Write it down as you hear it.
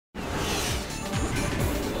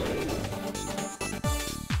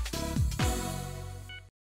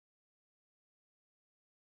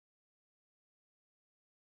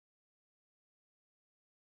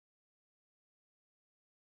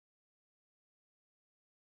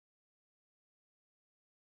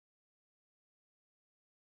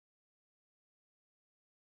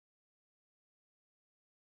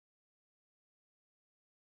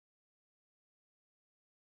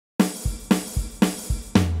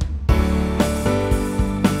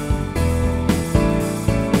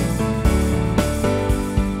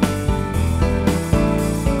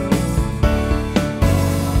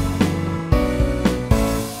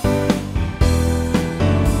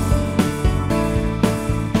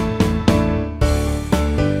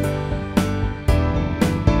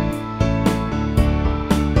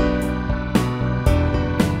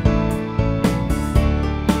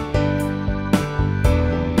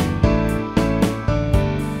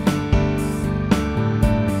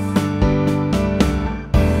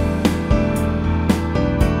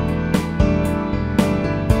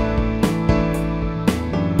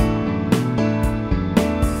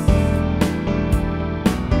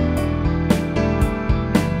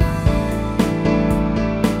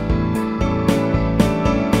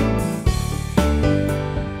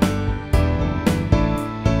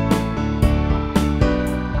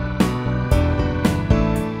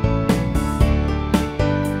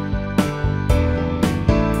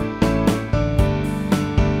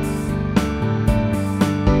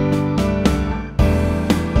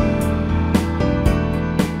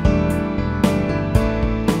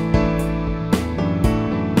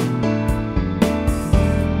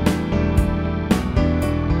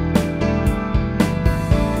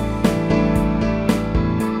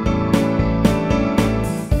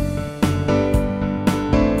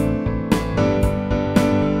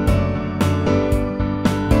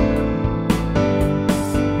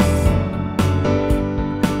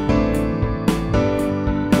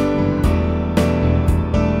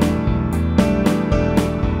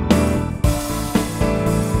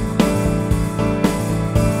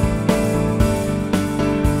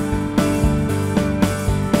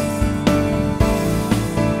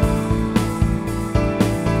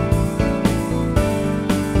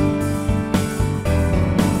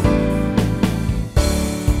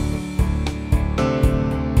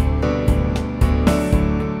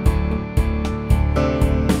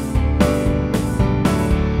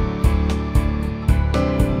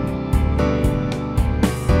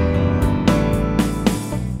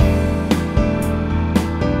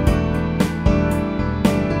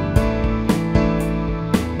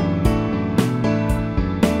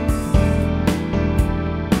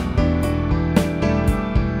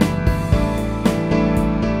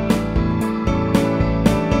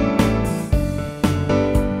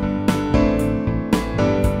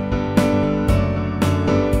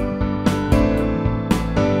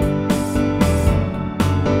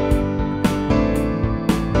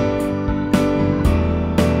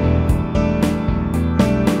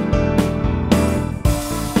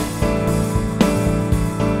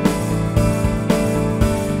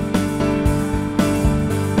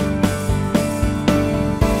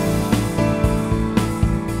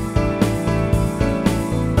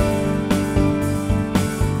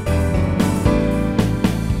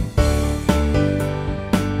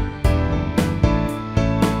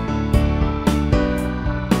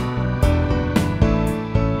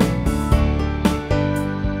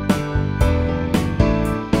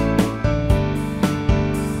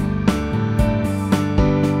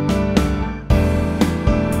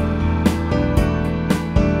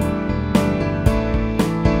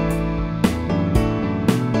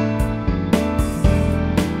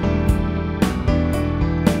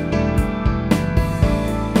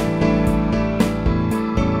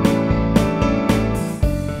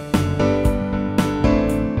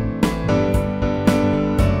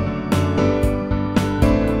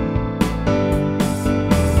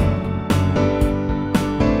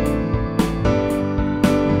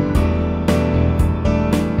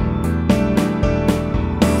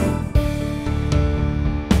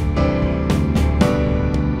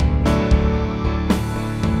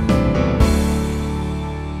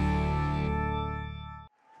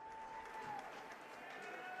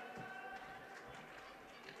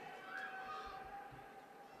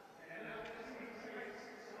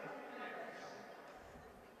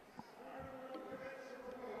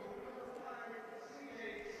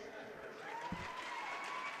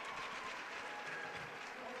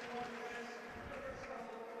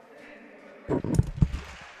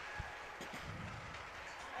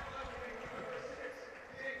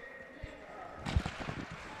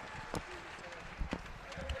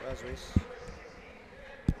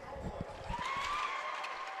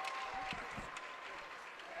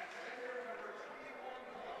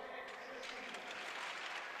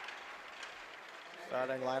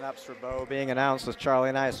Starting lineups for Bow being announced as Charlie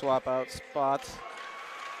and I swap out spots.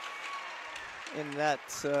 In that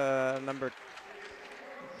number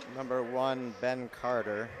 1, Ben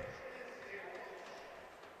Carter.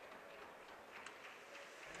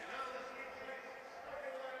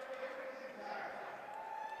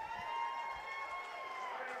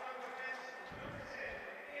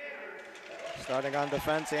 Starting on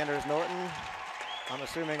defense, Anders Norton. I'm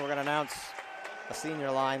assuming we're going to announce a senior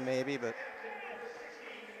line maybe, but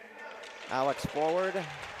Alex forward.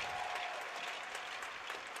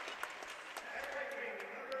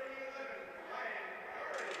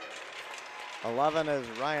 '11 is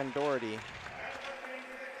Ryan Doherty.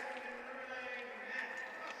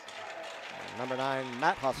 And number 9,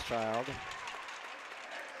 Matt Huschild.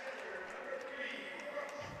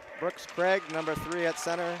 Brooks Craig, number 3 at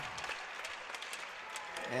center.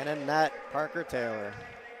 And in net, Parker Taylor.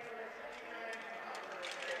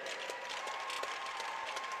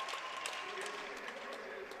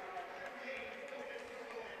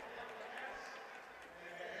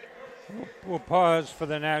 We'll pause for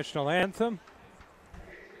the national anthem.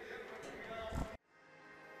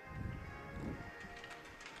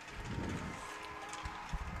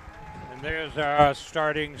 And there's our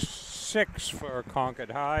starting 6 for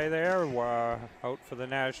Concord High there, out for the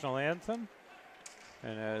national anthem.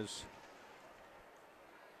 And as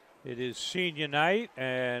it is senior night,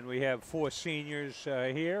 and we have 4 seniors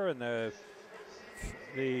here, and the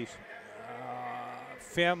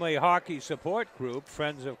family hockey support group,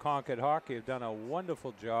 Friends of Concord Hockey, have done a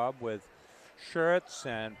wonderful job with shirts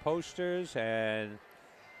and posters, and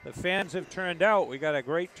the fans have turned out. We got a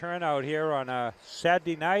great turnout here on a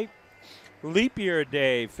Saturday night, leap year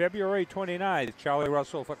day, February 29th. Charlie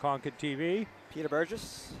Russell for ConcordTV. Peter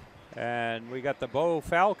Burgess. And we got the Bow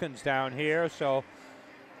Falcons down here, so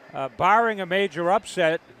barring a major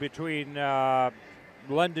upset between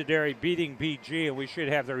Londonderry beating BG, and we should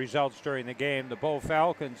have the results during the game, the Bow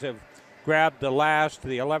Falcons have grabbed the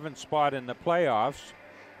 11th spot in the playoffs.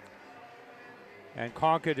 And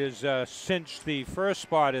Concord has cinched the first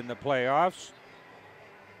spot in the playoffs.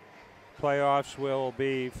 Playoffs will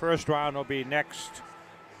be, first round will be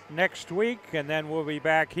next week, and then we'll be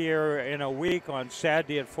back here in a week on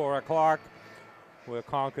Saturday at 4 o'clock, where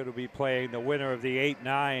Concord will be playing the winner of the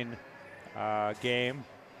 8-9 game.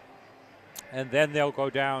 And then they'll go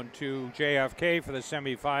down to JFK for the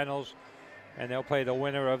semifinals, and they'll play the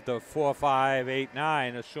winner of the 4-5,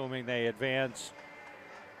 8-9, assuming they advance.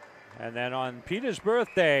 And then on Peter's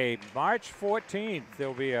birthday, March 14th,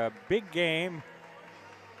 there'll be a big game,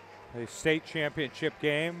 a state championship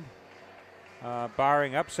game.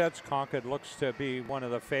 Barring upsets, Concord looks to be one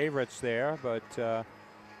of the favorites there, but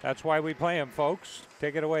that's why we play him, folks.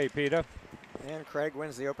 Take it away, Peter. And Craig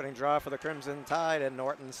wins the opening draw for the Crimson Tide, and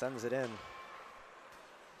Norton sends it in.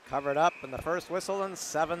 Covered up in the first whistle in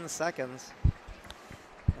 7 seconds.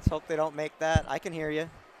 Let's hope they don't make that. I can hear you.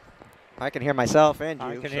 I can hear myself and you.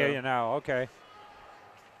 I can hear you now, okay.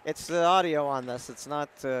 It's the audio on this. It's not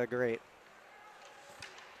great.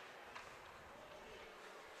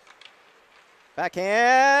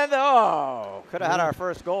 Backhand, oh, could have had our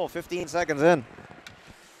first goal 15 seconds in.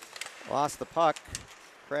 Lost the puck.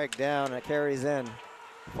 Craig down, and it carries in.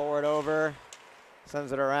 Forward over,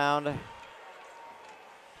 sends it around.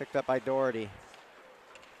 Picked up by Doherty.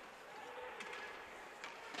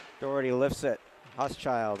 Doherty lifts it.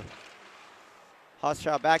 Huschild.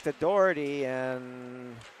 Huschild back to Doherty,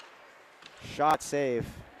 and shot save.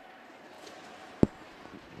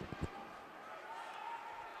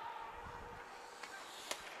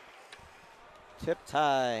 Tip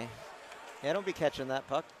tie. Yeah, don't be catching that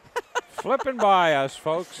puck. Flipping by us,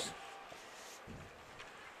 folks.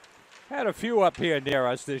 Had a few up here near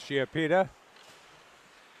us this year, Peter.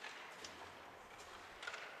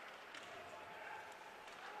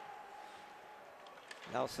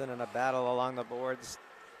 Nelson in a battle along the boards.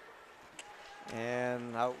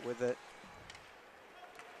 And out with it.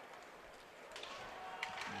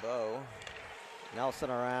 Bow. Nelson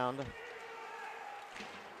around.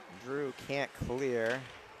 Drew can't clear.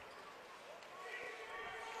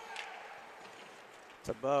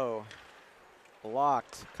 To Bow.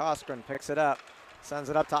 Blocked. Coskren picks it up. Sends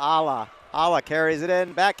it up to Alla. Alla carries it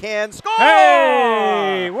in. Backhand. Score!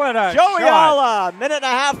 Hey! What a Joey shot. Alla, minute and a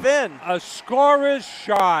half in. A scorer's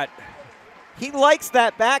shot. He likes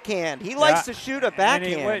that backhand. He likes to shoot a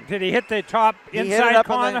backhand. Did he hit the top He hit it inside up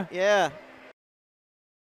corner? yeah.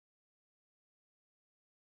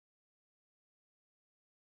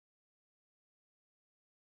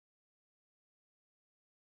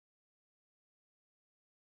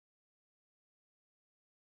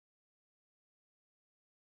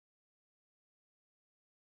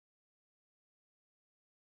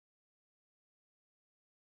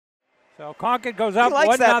 So Concord goes up 1-0. He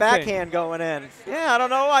likes that backhand going in. Yeah, I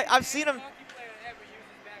don't know. I've seen him.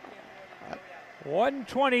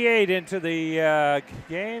 1:28 into the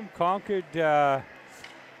game. Concord,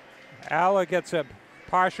 Alla gets a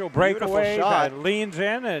partial breakaway and leans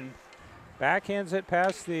in and backhands it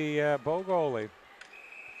past the Bow goalie.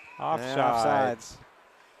 Offside. Offsides.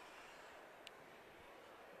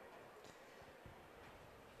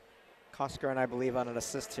 Koskeren, I believe, on an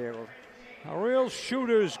assist here. A real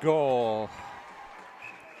shooter's goal.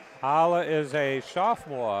 Alla is a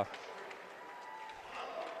sophomore.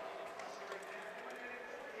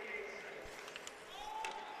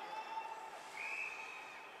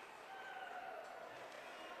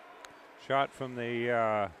 Shot from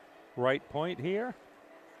the right point here.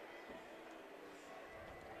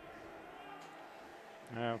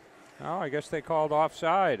 Oh, I guess they called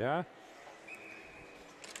offside, huh?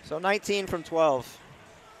 So 19 from 12.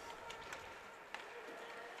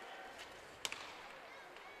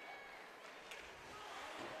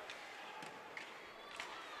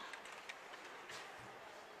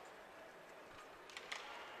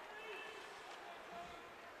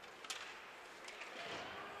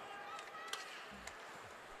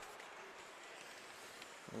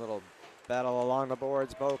 A little battle along the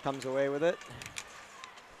boards. Bow comes away with it.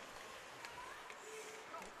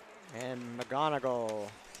 And McGonigal.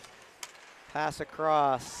 Pass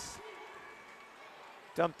across.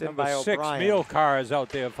 Dumped in by O'Brien. Number 6, Meal Car is out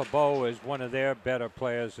there for Bow as one of their better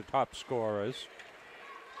players, the top scorers.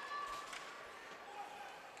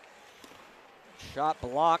 Shot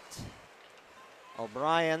blocked.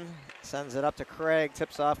 O'Brien sends it up to Craig.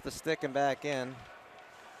 Tips off the stick and back in.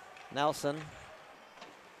 Nelson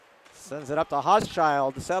sends it up to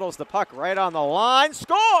Hoschild. Settles the puck right on the line.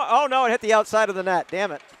 Score! Oh, no, it hit the outside of the net.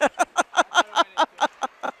 Damn it.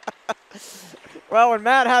 Well, when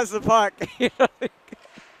Matt has the puck,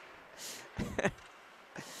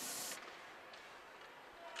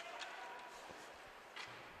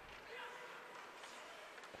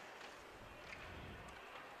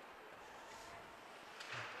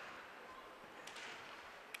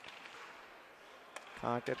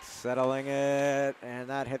 Concord settling it, and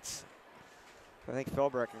that hits, I think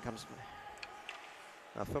Philbrick and comes,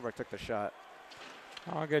 no, Philbrick took the shot.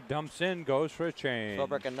 Concord dumps in, goes for a change.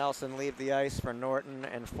 Philbrick and Nelson leave the ice for Norton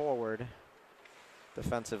and forward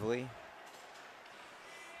defensively.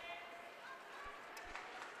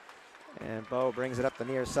 And Bow brings it up the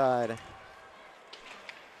near side.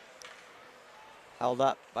 Held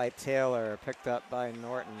up by Taylor, picked up by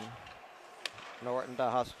Norton. Norton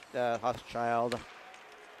to Huschild.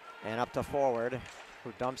 And up to forward,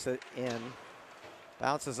 who dumps it in.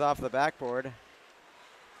 Bounces off the backboard.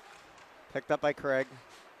 Picked up by Craig.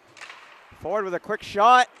 Forward with a quick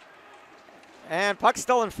shot. And puck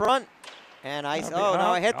still in front. And ice. Oh,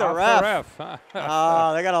 no, I hit the ref.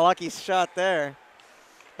 Oh, they got a lucky shot there.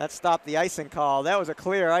 That stopped the icing call. That was a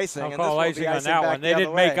clear icing. Don't call icing on that one. They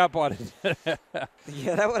didn't make up on it.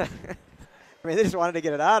 Yeah, that would have. I mean, they just wanted to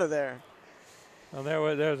get it out of there. Well,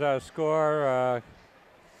 there's a score.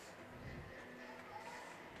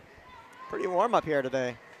 Pretty warm up here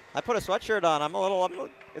today. I put a sweatshirt on. I'm a little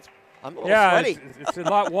sweaty. It's a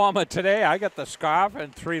lot warmer today. I got the scarf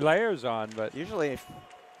and 3 layers on, but usually,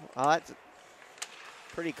 it's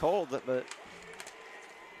pretty cold. But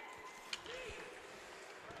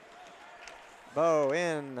Bow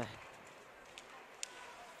in.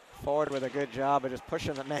 Forward with a good job of just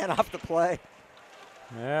pushing the man off the play.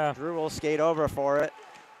 Yeah. Drew will skate over for it.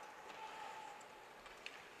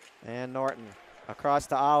 And Norton across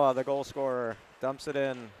to Alla, the goal scorer, dumps it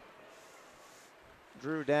in.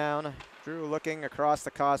 Drew down. Drew looking across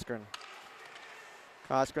to Koskeren.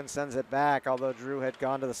 Koskeren sends it back, although Drew had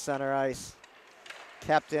gone to the center ice.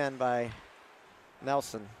 Kept in by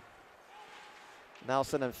Nelson.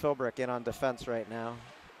 Nelson and Philbrick in on defense right now.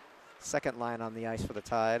 Second line on the ice for the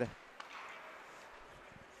Tide.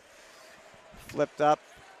 Flipped up.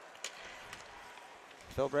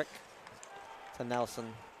 Philbrick to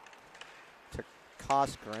Nelson. To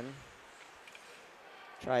Koskeren.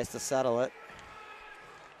 Tries to settle it.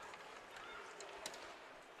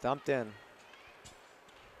 Dumped in.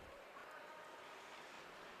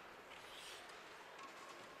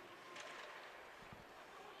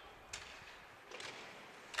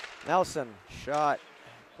 Nelson, shot,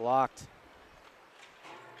 blocked.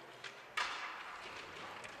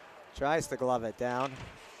 Tries to glove it down.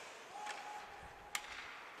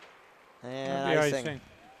 And icing.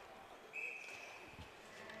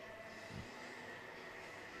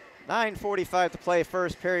 9:45 to play,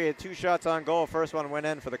 first period. 2 shots on goal. First one went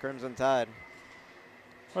in for the Crimson Tide.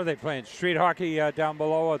 What are they playing? Street hockey down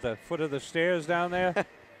below at the foot of the stairs down there?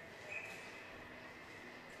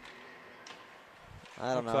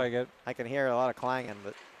 I don't know. Looks like it. I can hear a lot of clanging,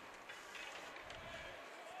 but.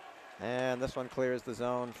 And this one clears the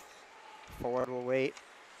zone. Forward will wait.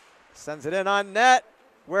 Sends it in on net.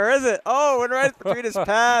 Where is it? Oh, went right between his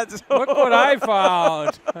pads. Look what I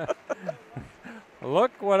found.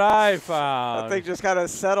 Look what I found. That thing just kind of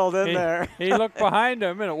settled in there. He looked behind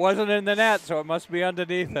him, and it wasn't in the net, so it must be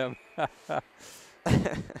underneath him.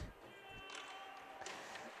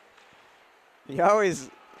 You always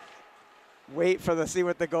wait for the see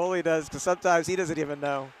what the goalie does, because sometimes he doesn't even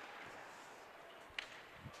know.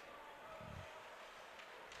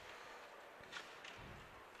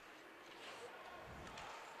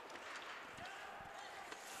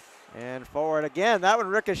 And forward again. That one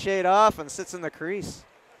ricocheted off and sits in the crease.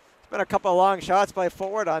 It's been a couple of long shots by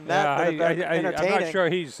forward on that. I'm not sure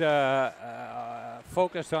he's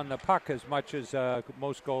focused on the puck as much as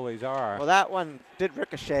most goalies are. Well, that one did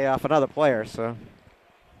ricochet off another player, so.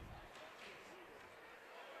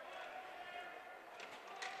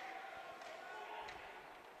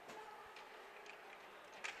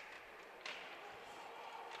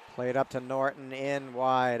 Played up to Norton, in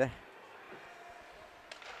wide.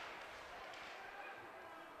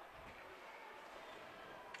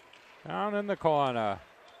 Down in the corner.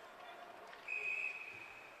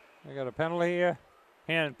 They got a penalty here.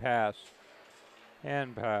 Hand pass.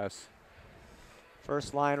 Hand pass.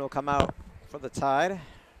 First line will come out for the Tide.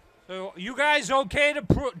 So you guys okay to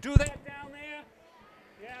do that down there?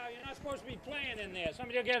 Yeah, you're not supposed to be playing in there.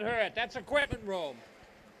 Somebody will get hurt. That's equipment room.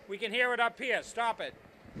 We can hear it up here. Stop it.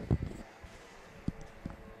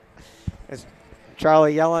 It's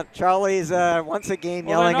Charlie yelling. Charlie's once again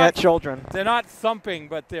yelling at children. They're not thumping,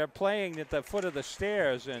 but they're playing at the foot of the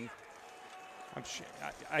stairs, and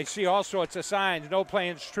I see all sorts of signs. No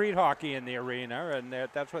playing street hockey in the arena, and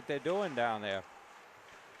that's what they're doing down there.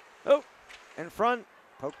 Oh, in front,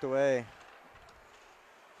 poked away.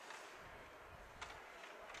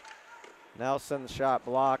 Nelson's shot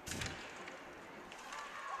blocked,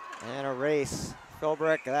 and a race.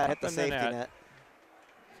 Philbrick, that hit the safety net.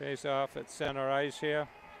 Face off at center ice here.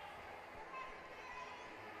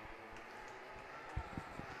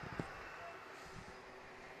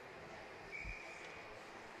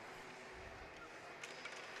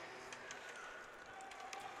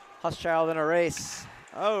 Huschild in a race.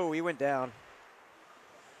 Oh, he went down.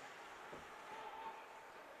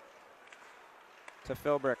 To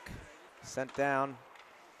Philbrick. Sent down.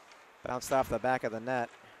 Bounced off the back of the net.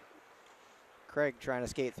 Craig trying to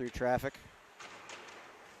skate through traffic.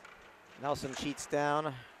 Nelson cheats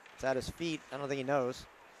down. It's at his feet. I don't think he knows.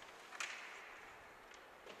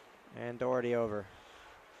 And Doherty over.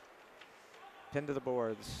 Pinned to the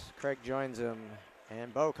boards. Craig joins him.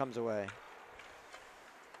 And Bo comes away.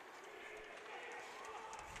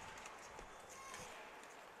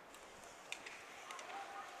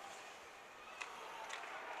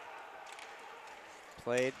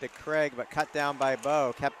 Played to Craig, but cut down by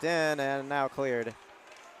Bo. Kept in and now cleared.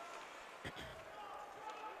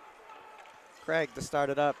 Craig to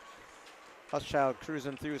start it up. Huschild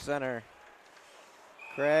cruising through center.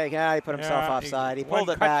 Craig, yeah, he put himself offside. He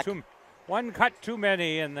pulled it back. One cut too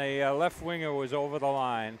many, and the left winger was over the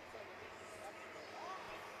line.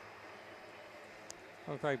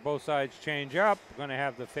 Looks like both sides change up. We're going to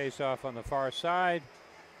have the face-off on the far side.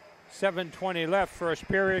 7:20 left, first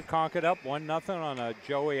period. Concord up 1-0 on a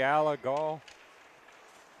Joey Alla goal.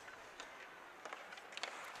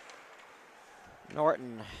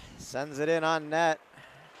 Norton sends it in on net.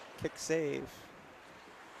 Kick save.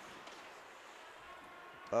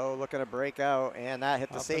 Bo looking to break out, and that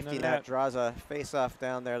hit the safety net. Draws a face-off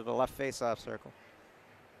down there to the left face-off circle.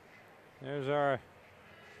 There's our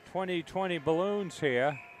 2020 balloons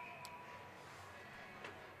here.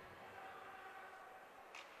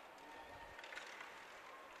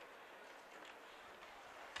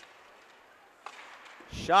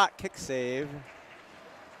 Shot, kick save.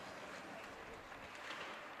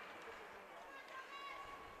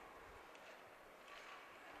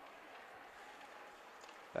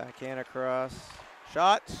 Backhand across.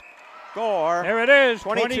 Shot, score. There it is,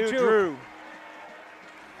 22 Drew.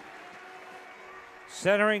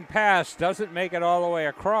 Centering pass doesn't make it all the way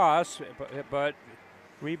across, but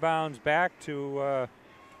rebounds back to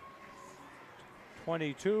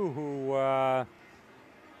 22, who I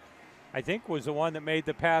think was the one that made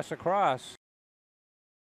the pass across.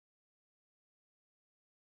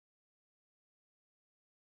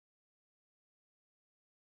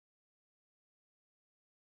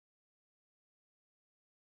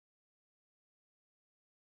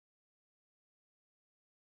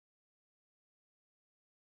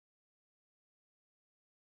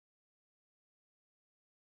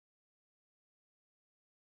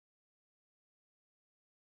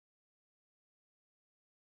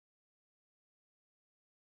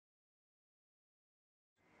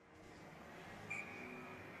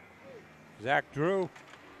 Zach Drew.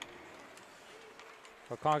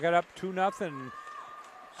 Concord up 2-0.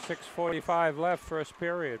 6:45 left, first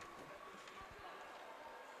period.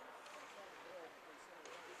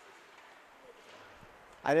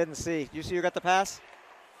 I didn't see. You see who got the pass?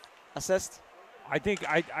 Assist? I think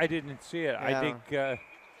I didn't see it. Yeah.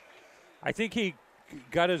 I think he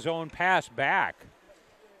got his own pass back.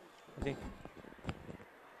 I think.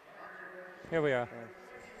 Here we are.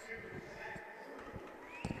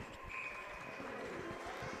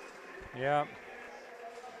 Yeah.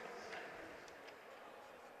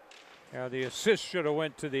 Yeah, the assist should have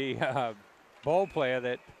went to the ball player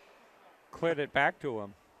that cleared it back to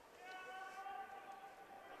him.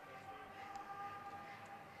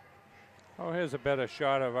 Oh, here's a better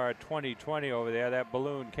shot of our 2020 over there. That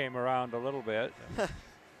balloon came around a little bit,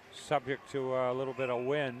 subject to a little bit of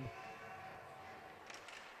wind.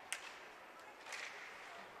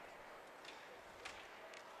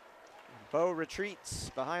 Bo retreats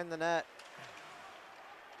behind the net.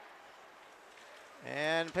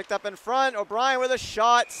 And picked up in front. O'Brien with a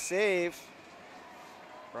shot. Save.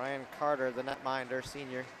 Brian Carter, the netminder,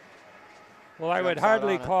 senior. Well, I would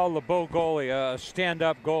hardly call the Bo goalie a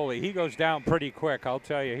stand-up goalie. He goes down pretty quick, I'll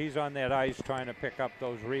tell you. He's on that ice trying to pick up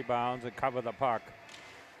those rebounds and cover the puck.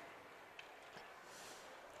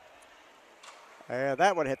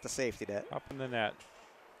 That would hit the safety net. Up in the net.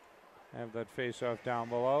 Have that face-off down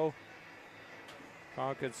below.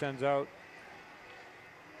 Concord sends out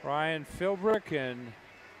Ryan Philbrick and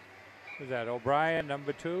who's that? O'Brien,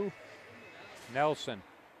 number 2. Nelson.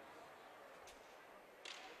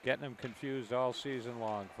 Getting them confused all season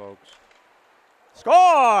long, folks.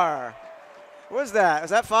 Score! What was that?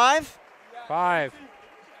 Was that 5? 5.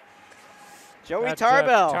 Joey That's,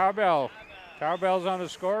 Tarbell. Tarbell's on a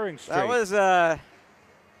scoring streak. That was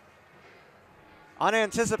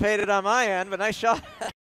unanticipated on my end, but nice shot.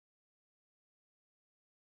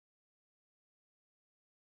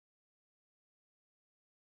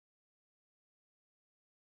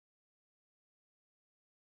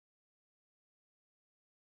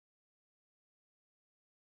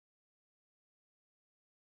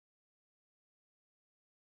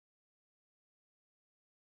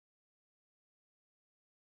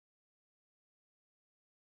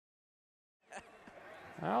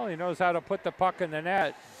 Well, he knows how to put the puck in the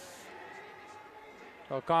net.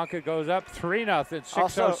 So Concord goes up 3-0,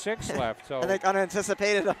 6:06 left. So I think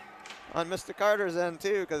unanticipated on Mr. Carter's end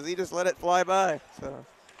too, because he just let it fly by. So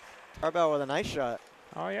Tarbell with a nice shot.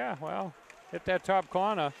 Oh yeah, well, hit that top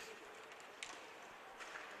corner.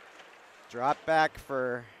 Drop back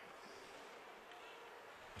for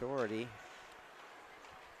Doherty.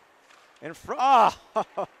 In front.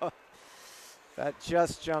 Oh! That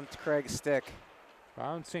just jumped Craig's stick.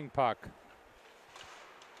 Bouncing puck.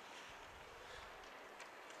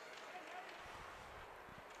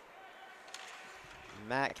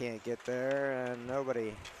 Matt can't get there, and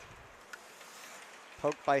nobody.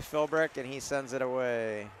 Poked by Philbrick, and he sends it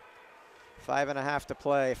away. 5.5 to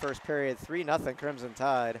play. First period, 3-0 Crimson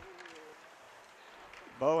Tide.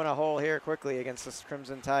 Bo in a hole here quickly against this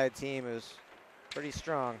Crimson Tide team is pretty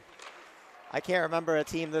strong. I can't remember a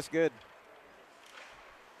team this good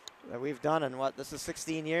that we've done in what, this is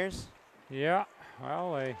 16 years? Yeah,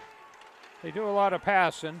 well, they do a lot of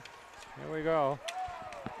passing. Here we go.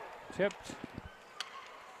 Tipped.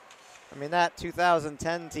 I mean, that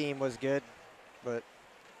 2010 team was good, but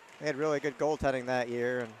they had really good goaltending that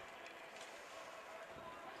year. And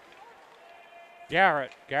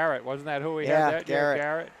Garrett, wasn't that who we had that year?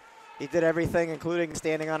 Garrett. He did everything, including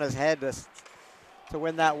standing on his head to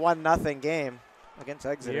win that 1-0 game against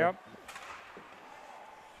Exeter. Yep.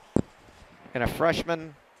 And a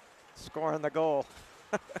freshman scoring the goal,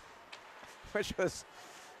 which was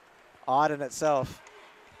odd in itself.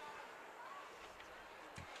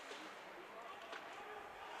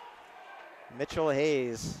 Mitchell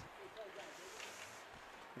Hayes.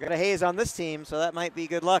 We got a Hayes on this team, so that might be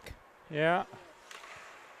good luck. Yeah.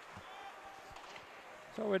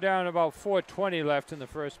 So we're down about 4:20 left in the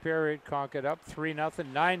first period. Concord up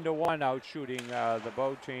 3-0, 9-1 out shooting the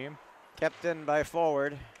Bow team. Kept in by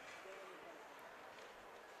forward.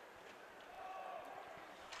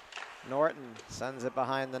 Norton sends it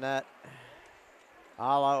behind the net.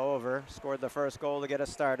 Ala over, scored the first goal to get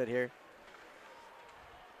us started here.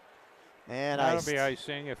 And that'll be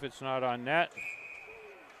icing if it's not on net.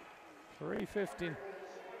 3:15.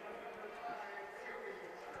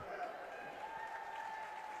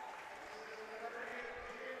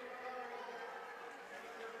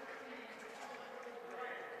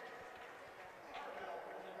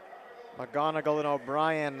 McGonigal and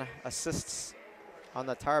O'Brien assists on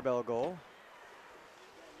the Tarbell goal.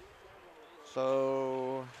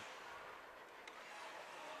 So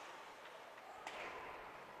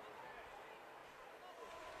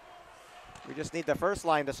we just need the first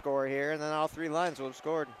line to score here, and then all three lines will have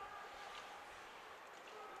scored.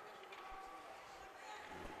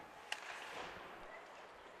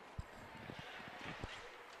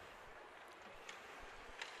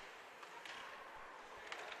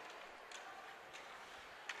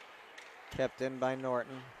 Kept in by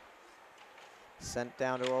Norton. Sent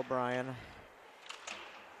down to O'Brien.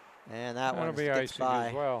 And that one be icing by.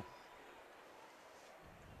 As well.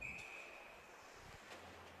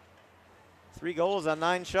 3 goals on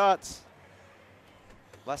 9 shots.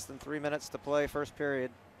 Less than 3 minutes to play, first period.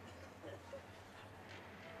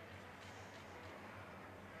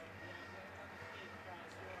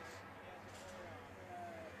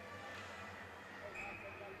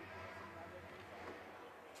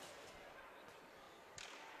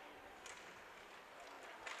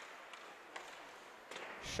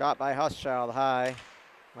 Shot by Huschild high.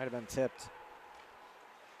 Might have been tipped.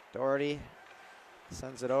 Doherty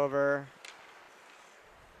sends it over.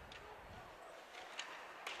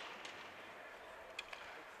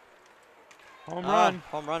 Home run.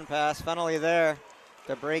 Home run pass. Fennelly there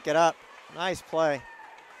to break it up. Nice play.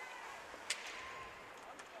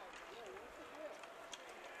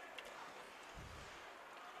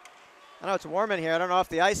 I know it's warm in here. I don't know if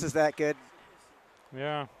the ice is that good.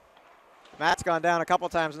 Yeah. Matt's gone down a couple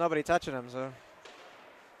times, nobody touching him, so.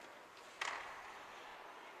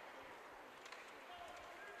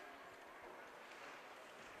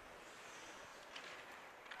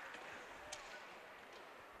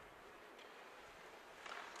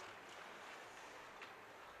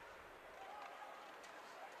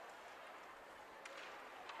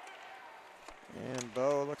 And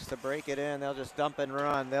Bo looks to break it in. They'll just dump and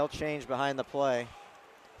run. They'll change behind the play.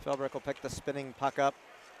 Philbrick will pick the spinning puck up.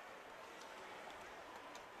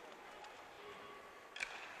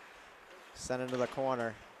 Send into the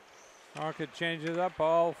corner. Concord changes up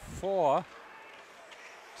all 4.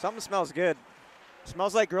 Something smells good.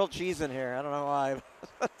 Smells like grilled cheese in here. I don't know why.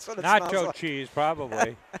 That's what it smells Nacho like. cheese,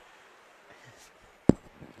 probably.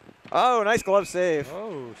 Oh, nice glove save.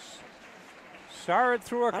 Oh, saw it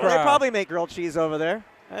through a crowd. They probably make grilled cheese over there,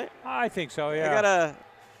 right? I think so, yeah.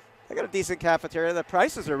 They got a decent cafeteria. The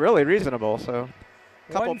prices are really reasonable, so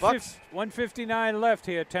a couple bucks. 1:59 left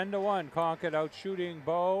here, 10-1. Concord out shooting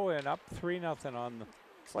Bow and up 3-0 on the.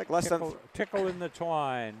 It's like less than tickle in the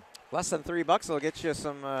twine. Less than $3 will get you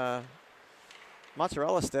some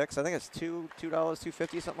mozzarella sticks. I think it's $2,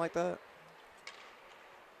 $2.50, something like that.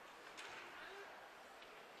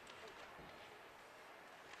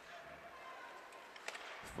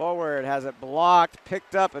 Forward has it blocked,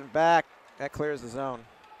 picked up and back. That clears the zone.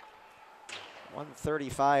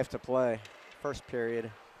 1:35 to play, first period.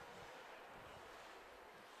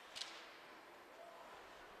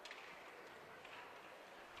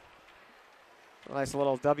 A nice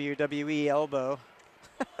little WWE elbow.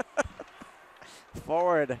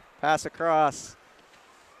 Forward, pass across.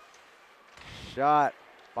 Shot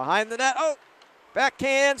behind the net. Oh,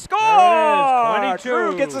 backhand, score! There it is, 22.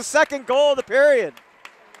 Drew gets a second goal of the period.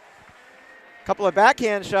 Couple of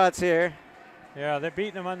backhand shots here. Yeah, they're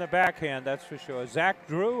beating him on the backhand, that's for sure. Zach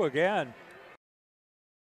Drew again.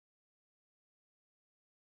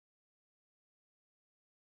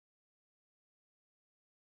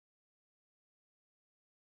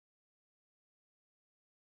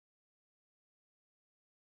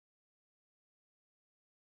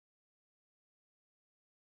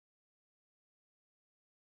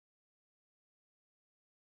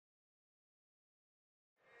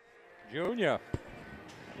 Junior.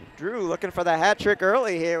 Drew looking for the hat trick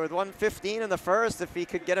early here with 1:15 in the first. If he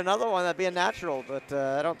could get another one, that'd be a natural, but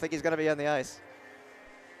I don't think he's going to be on the ice.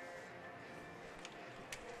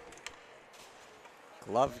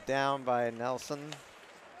 Glove down by Nelson.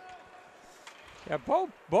 Yeah,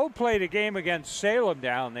 Bo played a game against Salem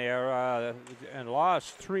down there and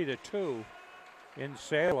lost 3-2. in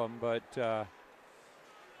Salem, but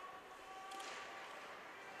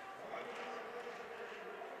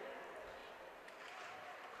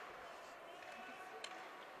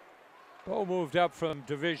Bo moved up from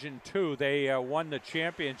Division II. They won the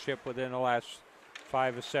championship within the last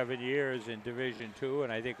 5 or 7 years in Division II,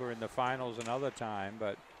 and I think we're in the finals another time.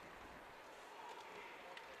 But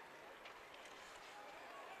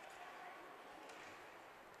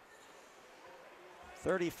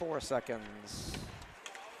 34 seconds.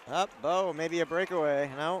 Up, Bo, maybe a breakaway.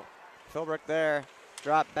 No, Philbrick there.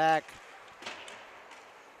 Drop back.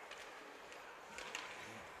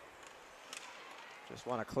 Just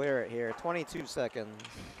want to clear it here. 22 seconds.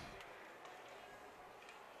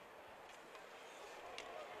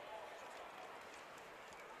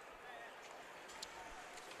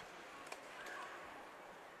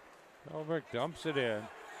 Philbrick dumps it in.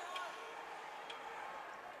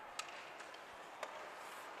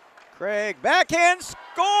 Craig, backhand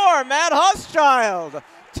score, Matt Huschild.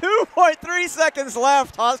 2.3 seconds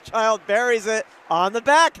left. Huschild buries it on the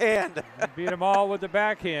backhand. Beat them all with the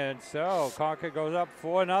backhand. So Concord goes up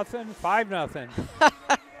 4-0, 5-0.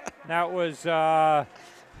 That was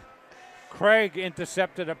Craig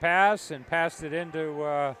intercepted a pass and passed it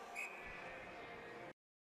into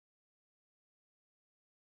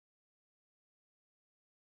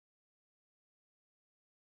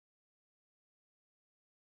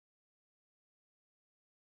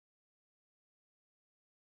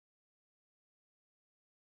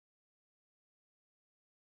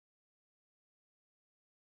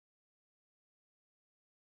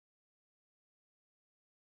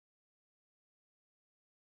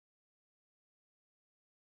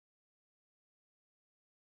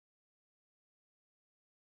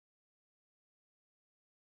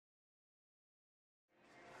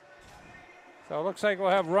So it looks like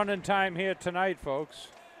we'll have running time here tonight, folks.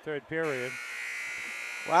 Third period.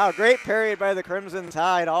 Wow, great period by the Crimson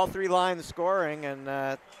Tide. All three lines scoring,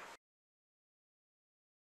 and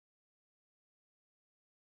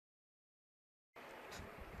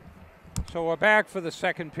so we're back for the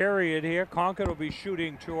second period here. Concord will be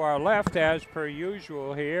shooting to our left as per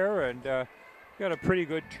usual here, and got a pretty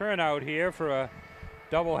good turnout here for a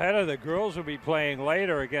doubleheader. The girls will be playing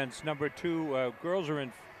later against number 2.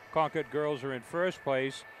 Concord girls are in first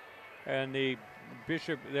place, and the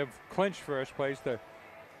Bishop, they've clinched first place. The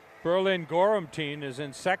Berlin Gorham team is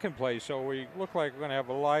in second place, so we look like we're going to have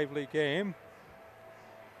a lively game.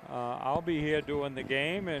 I'll be here doing the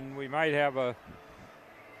game, and we might have a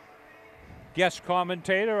guest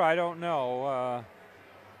commentator. I don't know.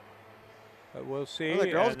 But we'll see. Well,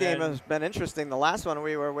 the girls' game has been interesting. The last one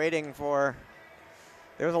we were waiting for,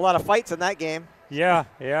 there was a lot of fights in that game. Yeah,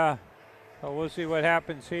 yeah. So we'll see what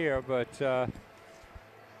happens here, but so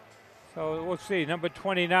we'll see. Number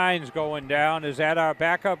 29's going down. Is that our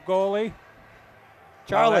backup goalie?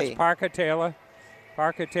 Charlie. Oh, that's Parker Taylor.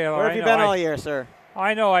 Parker Taylor. Where have you been all year, sir?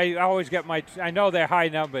 I know. I always get I know they're high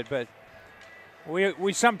numbered, but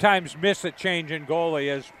we sometimes miss a change in goalie,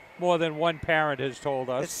 as more than one parent has told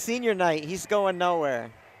us. It's senior night. He's going nowhere.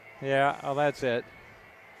 Yeah. Oh, that's it.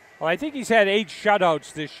 Well, I think he's had 8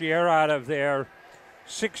 shutouts this year out of their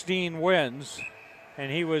 16 wins,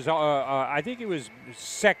 and he was I think he was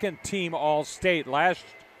second team All-State last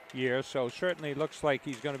year, so certainly looks like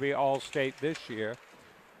he's going to be All-State this year.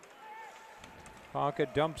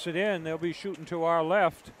 Concord dumps it in. They'll be shooting to our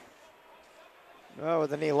left. Oh,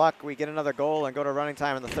 with any luck, we get another goal and go to running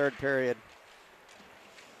time in the third period.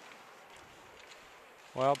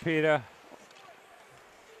 Well, Peter,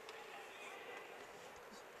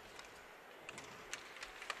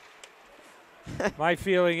 my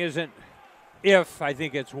feeling isn't if, I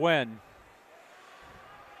think it's when.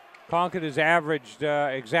 Concord has averaged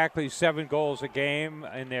exactly 7 goals a game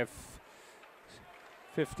in their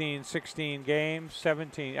 15, 16 games,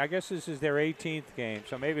 17. I guess this is their 18th game,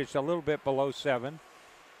 so maybe it's a little bit below 7.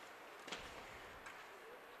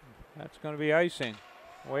 That's going to be icing.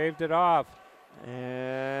 Waved it off.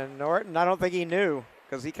 And Norton, I don't think he knew,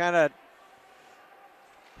 because he kind of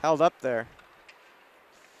held up there.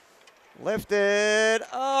 Lifted,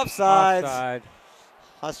 offsides. Offside.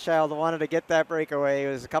 Huschild wanted to get that breakaway. He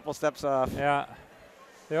was a couple steps off. Yeah,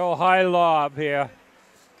 the old high lob here.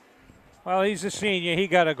 Well, he's a senior. He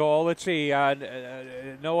got a goal. Let's see.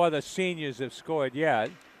 No other seniors have scored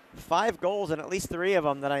yet. 5 goals, and at least 3 of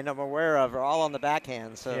them that I'm aware of are all on the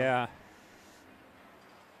backhand. So yeah.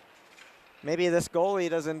 Maybe this goalie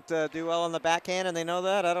doesn't do well on the backhand, and they know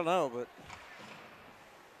that. I don't know, but.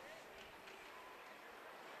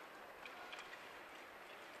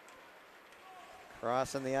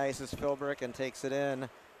 Crossing the ice is Philbrick and takes it in.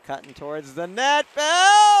 Cutting towards the net.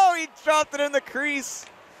 Bell! Oh, he dropped it in the crease.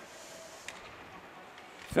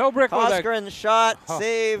 Philbrick Koskinen shot,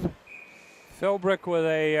 save. Philbrick with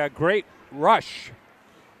a great rush.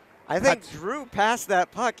 I think Drew passed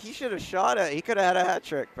that puck. He should have shot it. He could have had a hat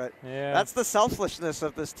trick, but that's the selflessness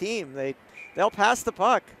of this team. They'll pass the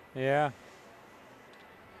puck. Yeah.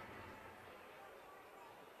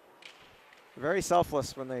 Very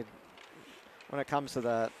selfless when it comes to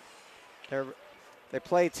that. They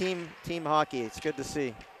play team hockey. It's good to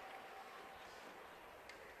see.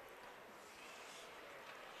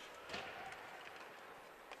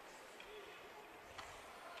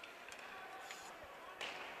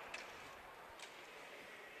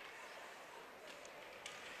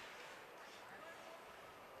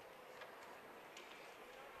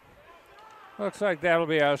 Looks like that'll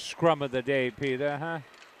be our scrum of the day, Peter, huh?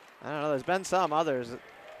 I don't know. There's been some others.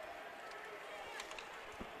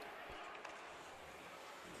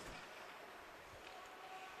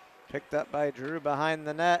 Picked up by Drew behind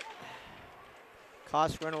the net.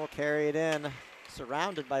 Koskinen will carry it in,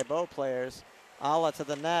 surrounded by Bow players. Ala to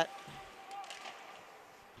the net.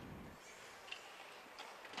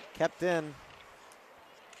 Kept in.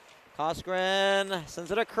 Koskinen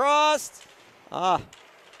sends it across.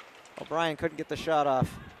 O'Brien couldn't get the shot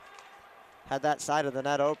off. Had that side of the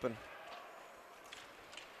net open.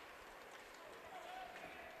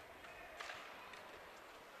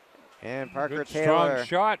 And Parker Taylor. Strong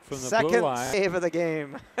shot from the second blue line. Save of the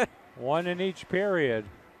game. One in each period.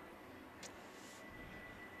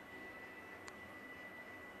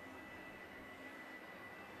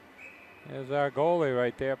 There's our goalie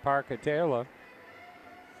right there, Parker Taylor.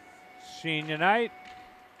 Senior night.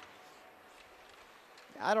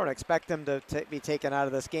 I don't expect him to be taken out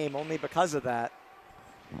of this game only because of that.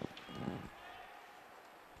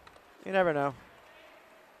 You never know.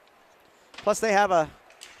 Plus they have a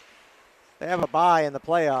bye in the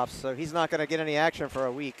playoffs, so he's not going to get any action for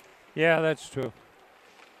a week. Yeah, that's true.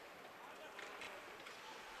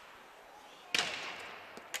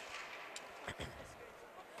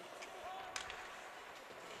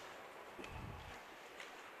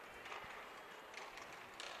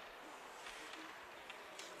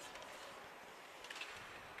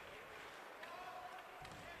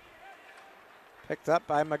 Picked up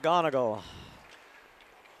by McGonigal.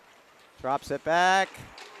 Drops it back.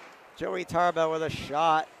 Joey Tarbell with a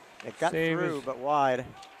shot. It got through, but wide.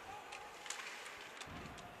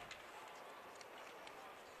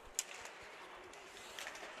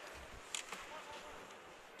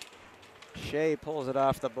 Shea pulls it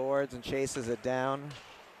off the boards and chases it down.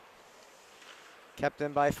 Kept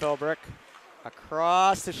in by Philbrick.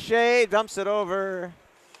 Across to Shea, dumps it over.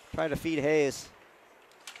 Trying to feed Hayes.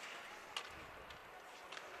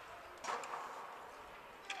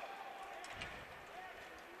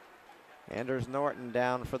 Anders Norton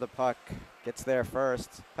down for the puck. Gets there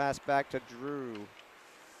first. Pass back to Drew.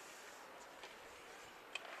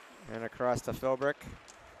 And across to Philbrick.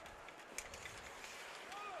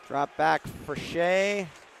 Drop back for Shea.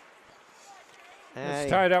 It's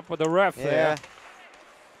tied up with the ref there.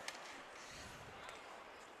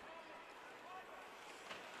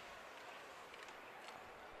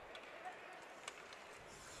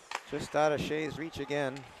 Just out of Shea's reach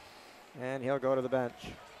again. And he'll go to the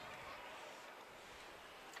bench.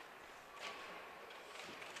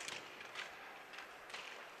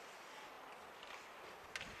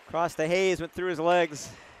 Cross to Hayes, went through his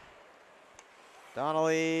legs.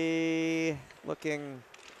 Donnelly looking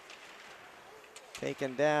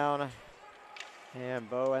taken down. And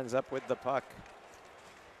Bo ends up with the puck.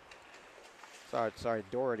 Sorry,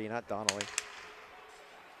 Doherty, not Donnelly.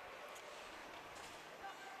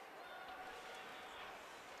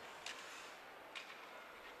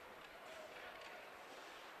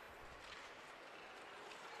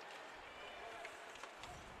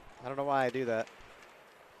 I don't know why I do that.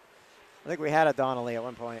 I think we had a Donnelly at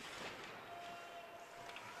one point.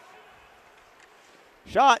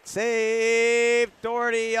 Shot, save,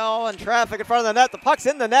 Doherty all in traffic in front of the net. The puck's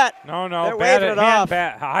in the net. No, they're waving it off.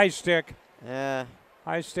 High stick. Yeah.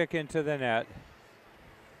 High stick into the net.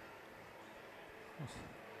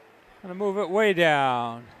 Gonna move it way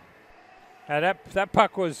down. That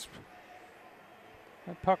puck was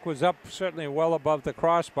up certainly well above the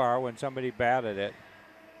crossbar when somebody batted it.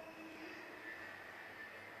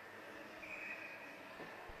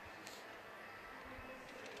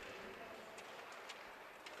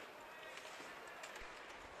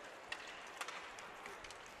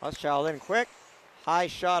 Huschild in quick. High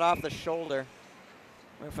shot off the shoulder.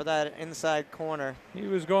 Went for that inside corner. He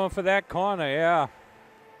was going for that corner, yeah.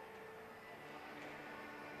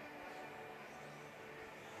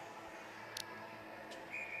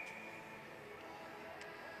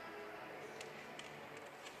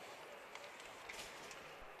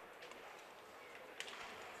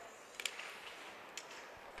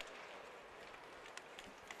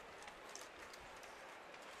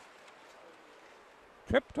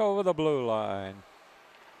 Tripped over the blue line.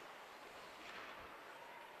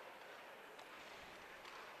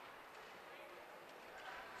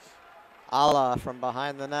 Ala from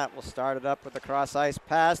behind the net will start it up with the cross ice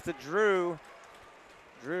pass to Drew.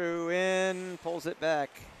 Drew in, pulls it back.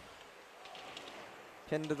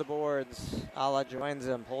 Pinned to the boards. Ala joins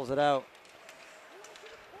him, pulls it out.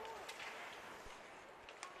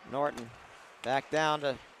 Norton back down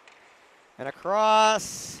to, and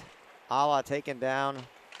across. Ala taken down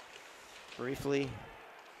briefly.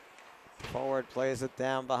 Forward plays it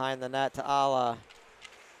down behind the net to Ala.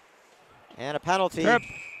 And a penalty. Trip.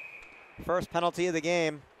 First penalty of the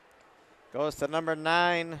game goes to number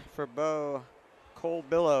 9 for Bo. Cole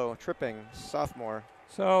Billow, tripping, sophomore.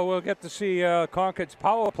 So we'll get to see Concord's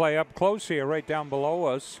power play up close here, right down below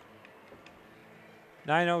us.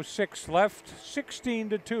 9:06 left,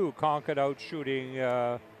 16-2. Concord out shooting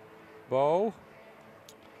Bo.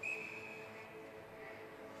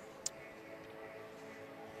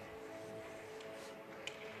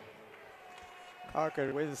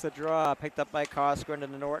 Concord wins the draw, picked up by Cosgren to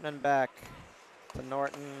Norton and back to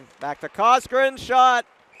Norton. Back to Cosgren, shot.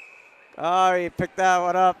 Oh, he picked that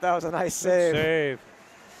one up. That was a nice save. Good save.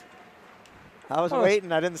 I was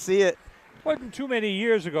waiting. I didn't see it. Wasn't too many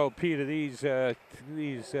years ago, Peter. These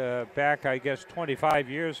back, I guess, 25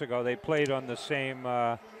 years ago, they played on the same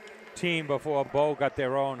team before Bo got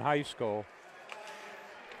their own high school.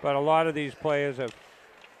 But a lot of these players have.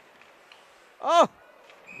 Oh,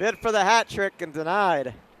 bid for the hat trick and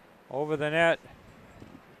denied. Over the net.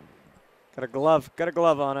 Got a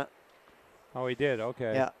glove on it. Oh, he did.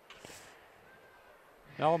 Okay. Yeah.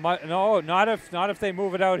 No, not if they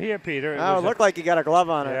move it out here, Peter. Oh, it looked like he got a glove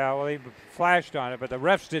on it. Yeah, well, he flashed on it, but the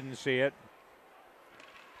refs didn't see it.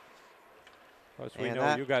 Plus, we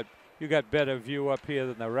know you got better view up here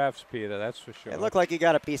than the refs, Peter. That's for sure. It looked like he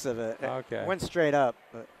got a piece of it. Okay. It went straight up.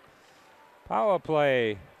 But. Power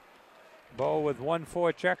play. Bo with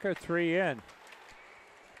 1-4 checker, 3 in.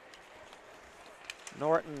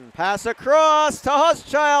 Norton pass across to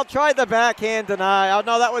Huschild. Tried the backhand, deny. Oh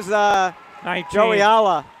no, that was 19. Joey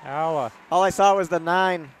Ala. Ala. All I saw was the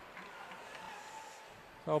 9.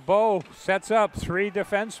 So Bo sets up 3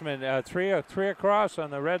 defensemen, three across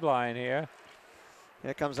on the red line here.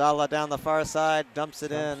 Here comes Ala down the far side, dumps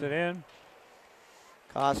it in.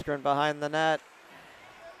 Cosgren behind the net.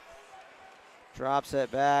 Drops it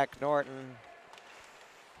back. Norton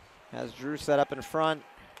has Drew set up in front.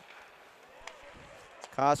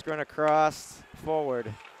 Cosgren across,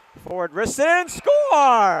 forward. Forward, wrist in,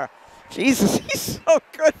 score! Jesus, he's so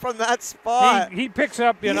good from that spot. He picks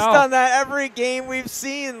up, He's done that every game we've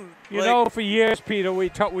seen. You know, for years, Peter, we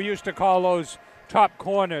used to call those top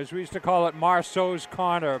corners. We used to call it Marceau's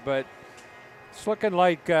corner, but it's looking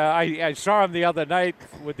like I saw him the other night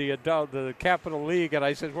with the Capital League, and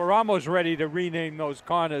I said, we're almost ready to rename those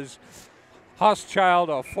corners Huschild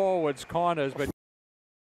or Forwards corners, but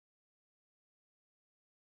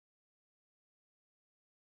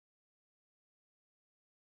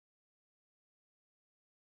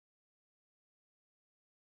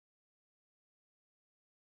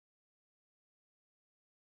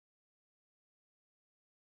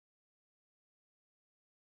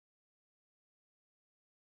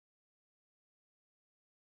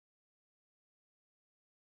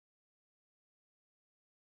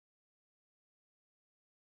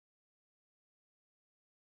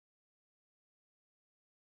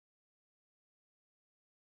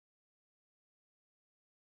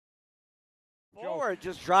Forward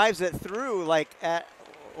just drives it through like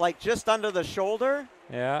just under the shoulder.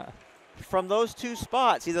 yeah. From those 2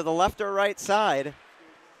 spots, either the left or right side,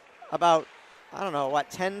 about, I don't know, what,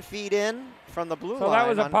 10 feet in from the blue line. So that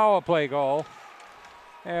was a power play goal.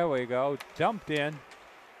 There we go. Dumped in.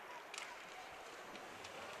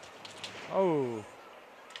 Oh.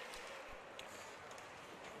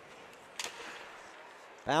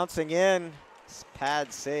 Bouncing in,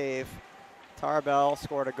 pad save. Tarbell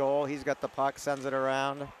scored a goal. He's got the puck, sends it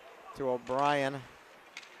around to O'Brien.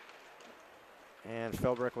 And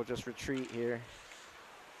Philbrick will just retreat here.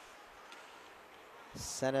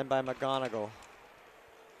 Sent in by McGonigal.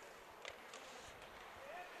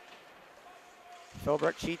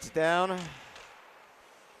 Philbrick cheats down.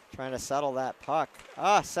 Trying to settle that puck.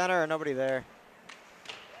 Center, nobody there.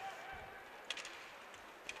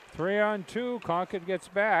 3-on-2, Concord gets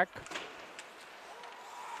back.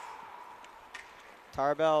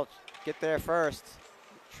 Tarbell get there first.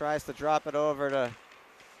 Tries to drop it over to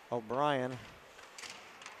O'Brien.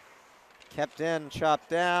 Kept in, chopped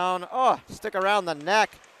down. Oh, stick around the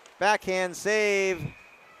neck. Backhand save.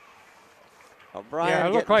 O'Brien. Yeah,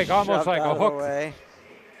 it looked like almost like a hook.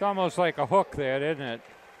 It's almost like a hook there, didn't it?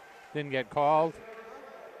 Didn't get called.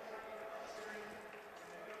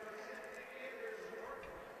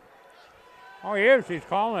 Oh, he is. He's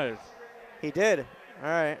calling it. He did. All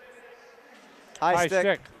right. High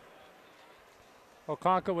stick. Well,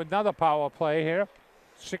 Concord with another power play here.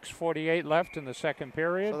 6:48 left in the second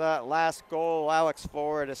period. So that last goal, Alex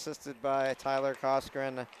Ford, assisted by Tyler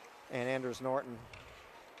Coskren and Anders Norton.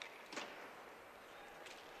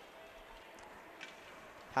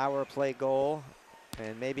 Power play goal,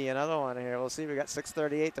 and maybe another one here. We'll see. We got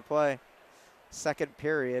 6:38 to play. Second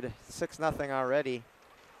period, 6-0 already.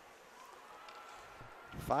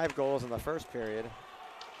 5 goals in the first period.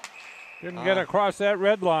 Didn't get across that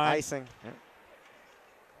red line. Icing. Yep.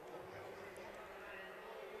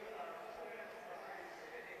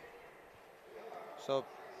 So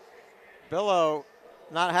Billow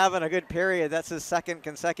not having a good period. That's his second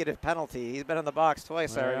consecutive penalty. He's been in the box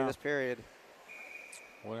twice already this period.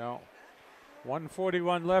 Well,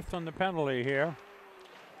 1:41 left on the penalty here.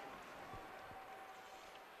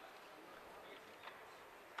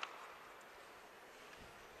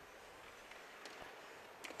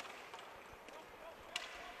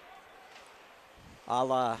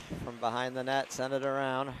 Ala from behind the net, send it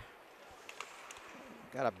around.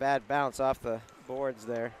 Got a bad bounce off the boards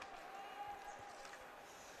there.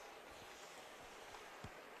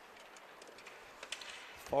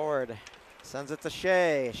 Forward, sends it to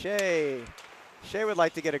Shea. Shea would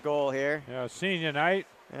like to get a goal here. Yeah, senior night.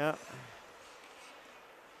 Yeah.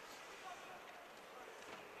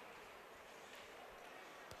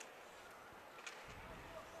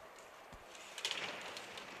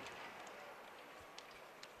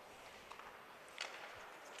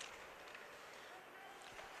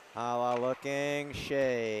 Ala looking,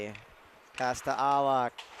 Shea. Pass to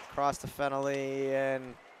Ala, across to Fennelly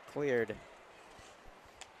and cleared.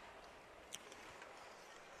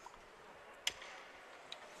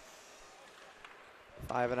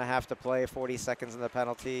 Five and a half to play, 40 seconds in the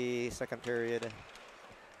penalty, second period.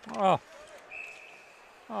 Oh,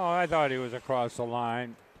 I thought he was across the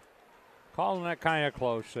line. Calling that kind of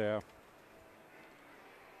close there.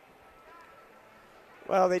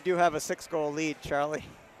 Well, they do have a 6-goal lead, Charlie.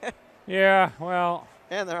 Yeah, well.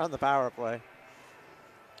 And they're on the power play.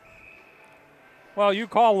 Well, you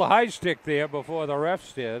called the high stick there before the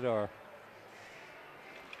refs did, or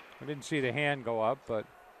I didn't see the hand go up, but.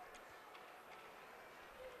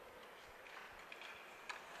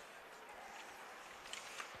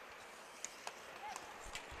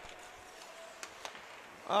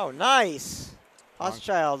 Oh, nice.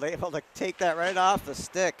 Huschild able to take that right off the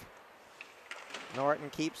stick. Norton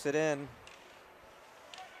keeps it in.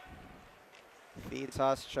 Feeds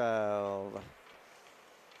Huschild.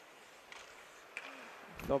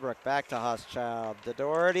 Philbrook back to Huschild. To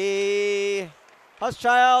Doherty.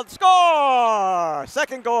 Huschild score!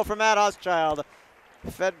 Second goal for Matt Huschild.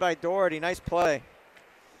 Fed by Doherty. Nice play.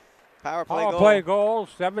 Power play goal.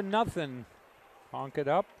 7-0. Concord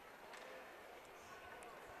up.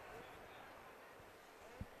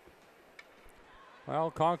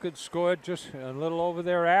 Well, Concord scored just a little over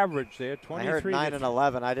their average there. 23. I heard 9 and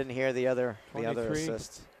 11. I didn't hear the other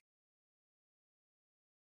assists.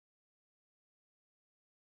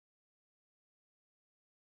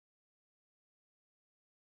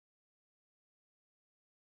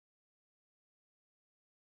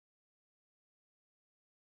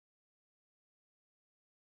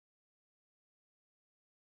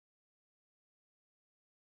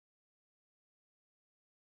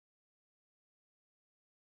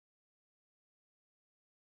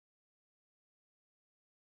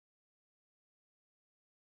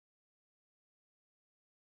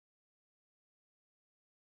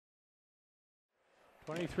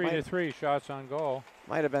 to 3 shots on goal.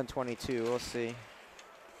 Might have been 22. We'll see.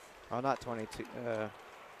 Oh, not 22.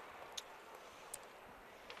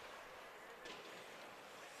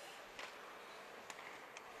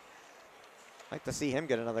 Like to see him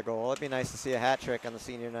get another goal. It'd be nice to see a hat trick on the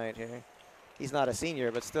senior night here. He's not a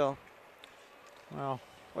senior, but still. Well,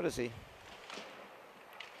 what is he?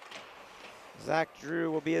 Zach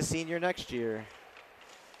Drew will be a senior next year.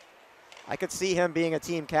 I could see him being a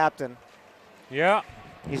team captain. Yeah.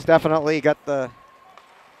 He's definitely got the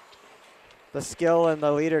skill and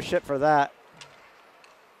the leadership for that.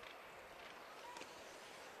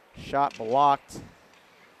 Shot blocked.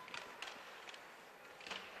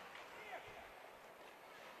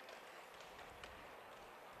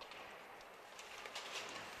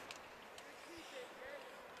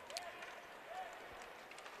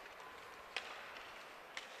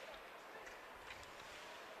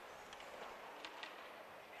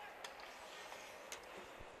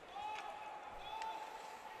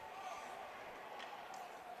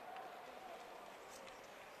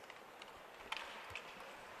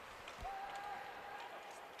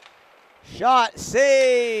 Shot,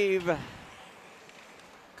 save.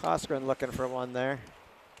 Coskren looking for one there.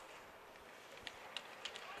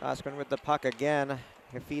 Coskren with the puck again.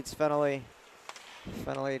 He feeds Fennelly.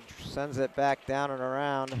 Fennelly sends it back down and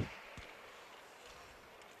around.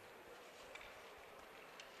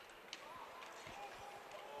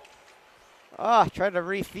 Tried to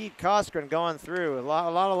refeed Coskren going through. A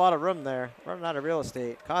lot of room there. Running out of real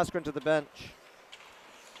estate. Coskren to the bench.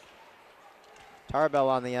 Tarbell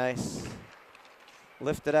on the ice.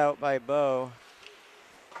 Lifted out by Bo.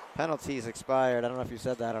 Penalties expired. I don't know if you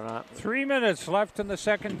said that or not. 3 minutes left in the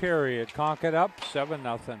second period. Concord up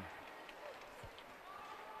 7-0.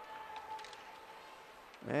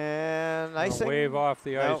 And icing. Wave off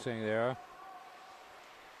the icing there.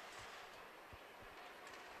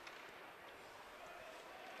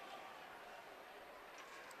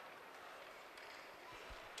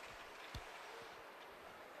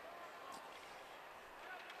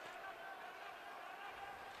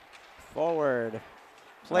 Forward.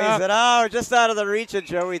 Plays it out, just out of the reach of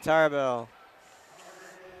Joey Tarbell.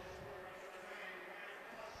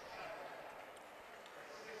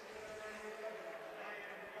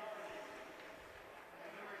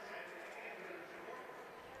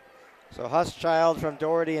 So Huschild from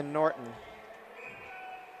Doherty and Norton.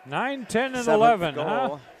 9, 10, and 11, goal.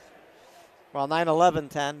 huh? Well, 9, 11,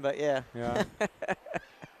 10, but yeah. Yeah.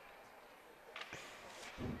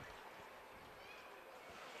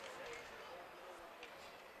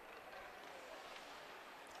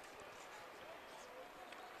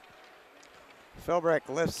 Philbrick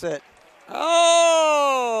lifts it.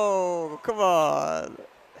 Oh, come on.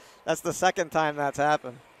 That's the second time that's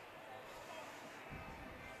happened.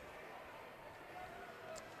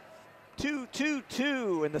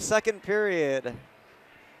 2-2-2 in the second period.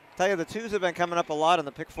 Tell you, the twos have been coming up a lot in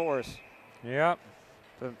the pick fours. Yep.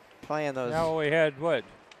 Been playing those. Now we had what?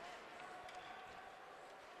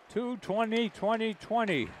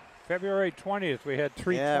 2-20-20-20. February 20th, we had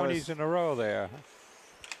three 20s in a row there.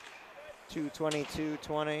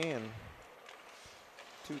 2-20-2-20 and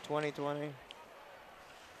 2-20-20.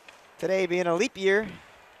 Today being a leap year.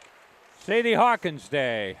 Sadie Hawkins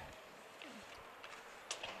Day.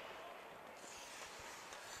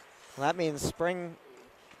 Well, that means spring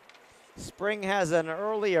has an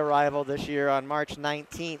early arrival this year on March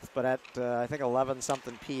 19th, but at I think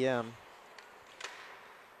 11-something p.m.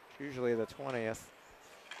 Usually the 20th.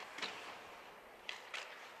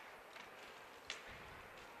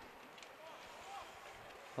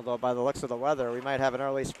 Although by the looks of the weather, we might have an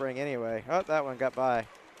early spring anyway. Oh, that one got by.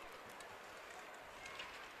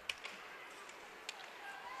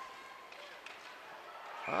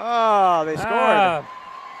 Oh, they scored.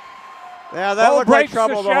 Yeah, that looked like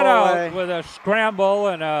trouble the whole way. With a scramble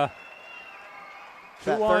and a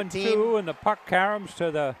 2-on-2, and the puck caroms to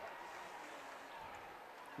the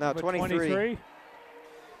 23.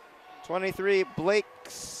 23, Blake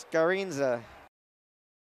Scarinza.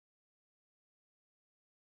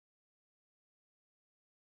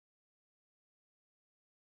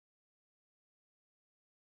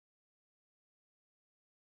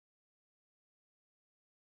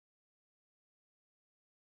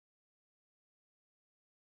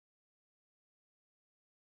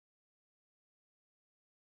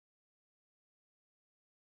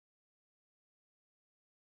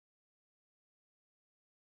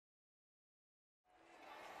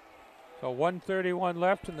 So 1:31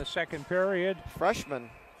 left in the second period.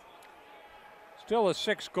 Freshman. Still a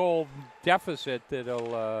 6-goal deficit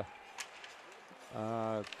that'll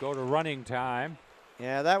go to running time.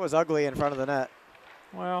 Yeah, that was ugly in front of the net.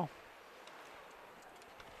 Well,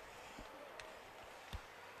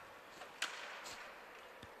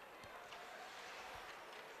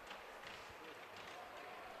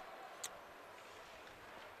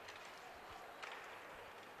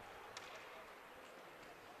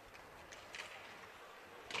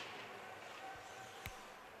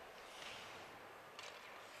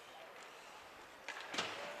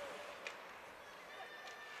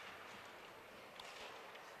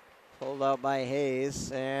 pulled out by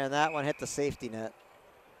Hayes, and that one hit the safety net.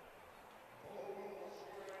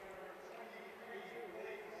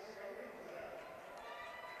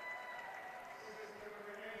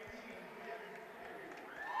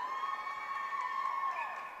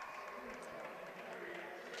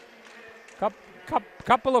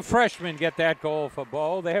 Couple of freshmen get that goal for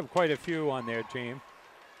Bo. They have quite a few on their team.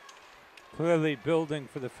 Clearly building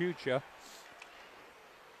for the future.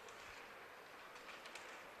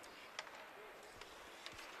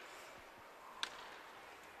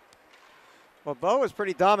 Well, Bo was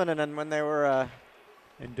pretty dominant in when they were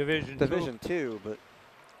in Division 2, but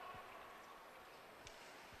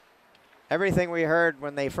everything we heard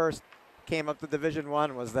when they first came up to Division I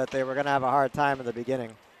was that they were going to have a hard time in the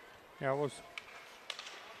beginning. Yeah, it was.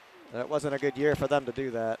 It wasn't a good year for them to do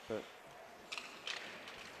that, but.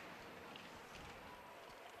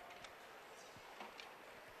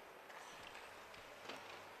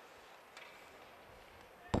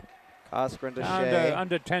 Coskren to Shea.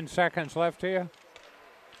 Under 10 seconds left here.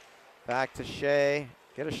 Back to Shea.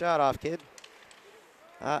 Get a shot off, kid.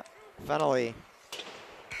 Fennelly.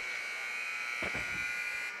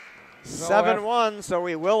 7-1, so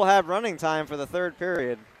we will have running time for the third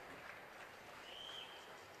period.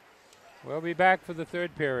 We'll be back for the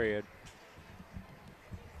third period.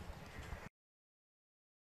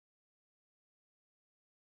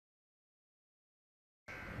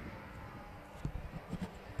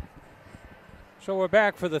 So we're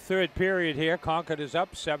back for the third period here. Concord is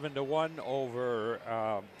up 7-1 over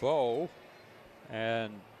Bow.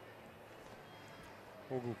 And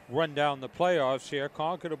we'll run down the playoffs here.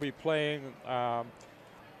 Concord will be playing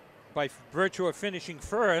by virtue of finishing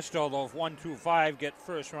first, although if 1 through 5 get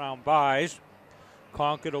first round byes.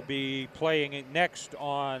 Concord will be playing it next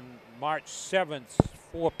on March 7th,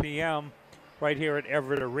 4 p.m. right here at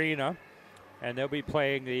Everett Arena. And they'll be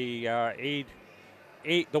playing the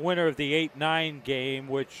the winner of the 8-9 game,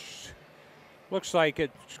 which looks like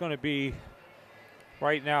it's going to be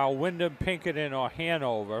right now Wyndham, Pinkerton, or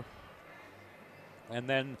Hanover. And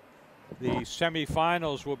then the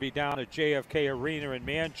semifinals will be down at JFK Arena in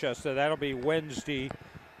Manchester. That'll be Wednesday,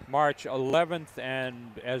 March 11th,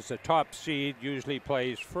 and as the top seed usually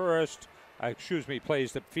plays first,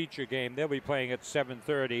 plays the feature game, they'll be playing at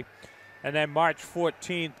 7:30. And then March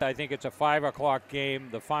 14th, I think it's a 5 o'clock game.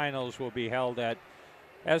 The finals will be held at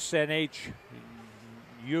SNHU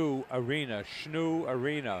Arena, Schnoo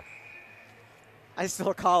Arena. I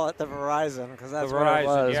still call it the Verizon because that's the what Verizon,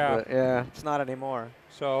 it was, yeah. But yeah, it's not anymore.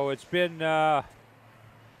 So it's been a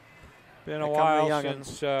while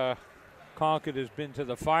since Concord has been to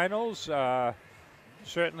the finals.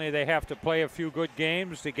 Certainly they have to play a few good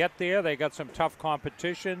games to get there. They got some tough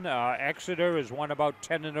competition. Exeter has won about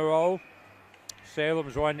 10 in a row.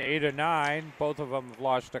 Salem's won 8 or 9. Both of them have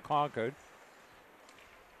lost to Concord.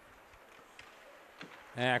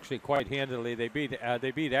 And actually, quite handily, they beat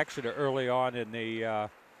Exeter early on in the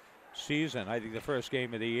season. I think the first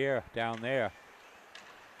game of the year down there.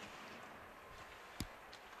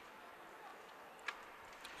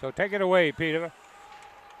 So take it away, Peter.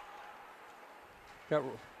 Going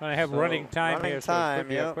to have running time here, so it could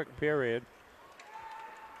be a quick period.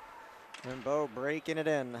 And Bow breaking it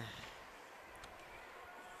in.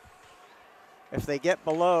 If they get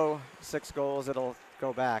below 6 goals, it'll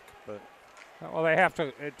go back, but. Well, they have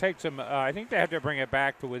to. It takes them. I think they have to bring it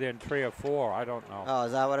back to within 3 or 4. I don't know. Oh,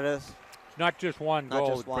 is that what it is? Not just one Not goal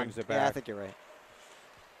just that one. brings it back. Yeah, I think you're right.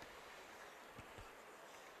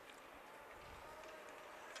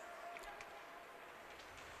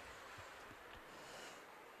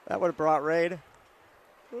 That would have brought raid.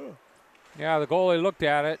 Ooh. Yeah, the goalie looked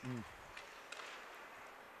at it. And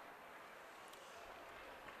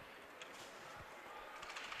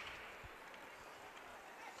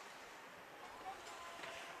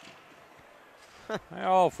they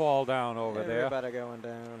all fall down over there. Everybody going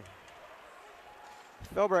down.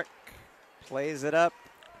 Philbrick plays it up.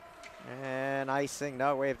 And icing.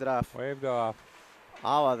 No, waved it off. Waved off.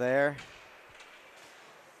 Ala there.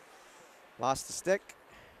 Lost the stick.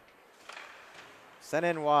 Sent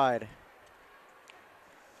in wide.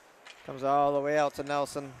 Comes all the way out to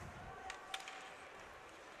Nelson.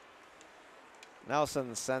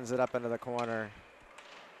 Nelson sends it up into the corner.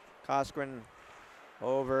 Coskren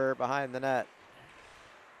over behind the net.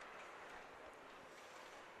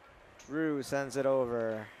 Drew sends it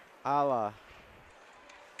over. Ala.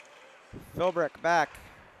 Philbrick back.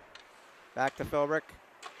 Back to Philbrick.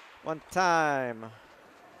 One time.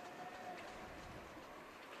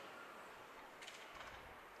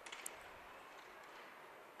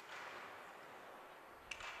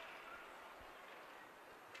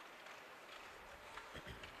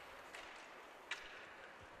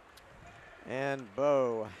 And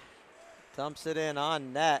Bow dumps it in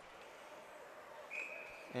on net.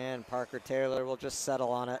 And Parker Taylor will just settle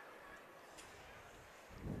on it.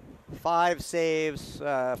 5 saves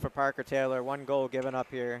for Parker Taylor, 1 goal given up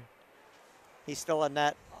here. He's still a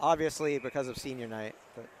net, obviously because of senior night.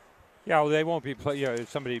 But. Yeah, well, they won't be playing. Yeah,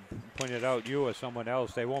 somebody pointed out, you or someone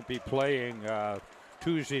else, they won't be playing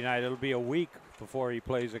Tuesday night. It'll be a week before he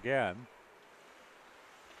plays again.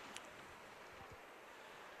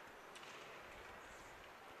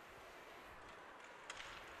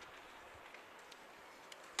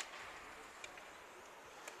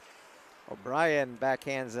 O'Brien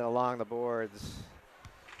backhands it along the boards.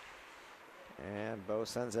 And Bo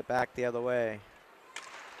sends it back the other way.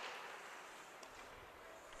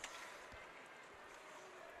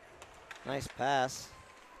 Nice pass.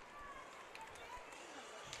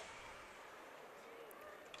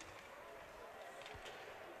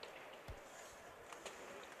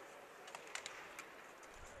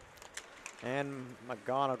 And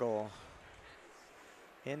McGonigal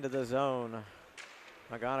into the zone.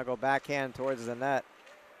 McGonigal backhand towards the net.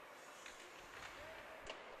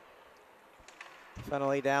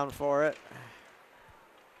 Fennelly down for it.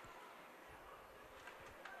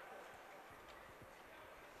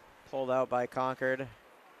 Pulled out by Concord.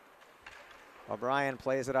 O'Brien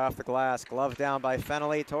plays it off the glass. Glove down by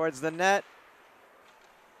Fennelly towards the net.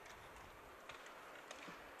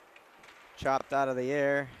 Chopped out of the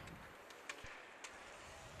air.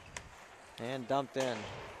 And dumped in.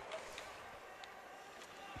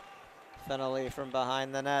 Fennelly from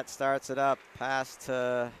behind the net starts it up. Pass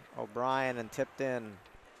to O'Brien and tipped in.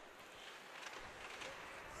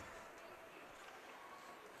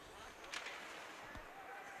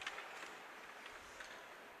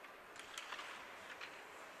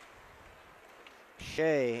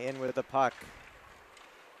 Shea in with the puck.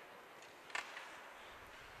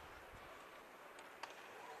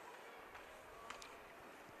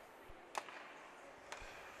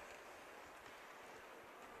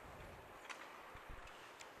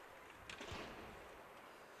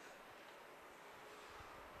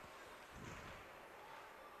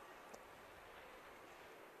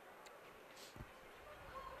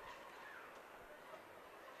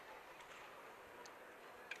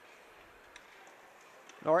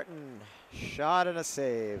 Norton, shot and a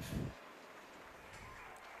save.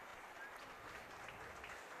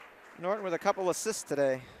 Norton with a couple assists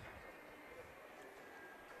today.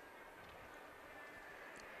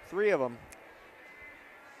 3 of them.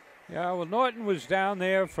 Yeah, well, Norton was down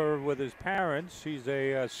there with his parents. He's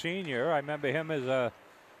a senior. I remember him as a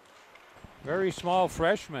very small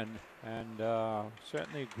freshman, and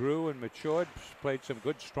certainly grew and matured, played some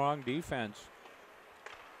good, strong defense.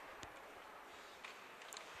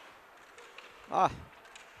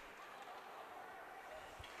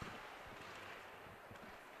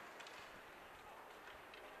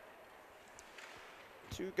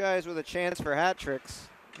 Two guys with a chance for hat tricks.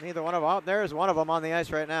 Neither one of them. There's one of them on the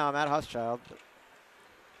ice right now, Matt Huschild.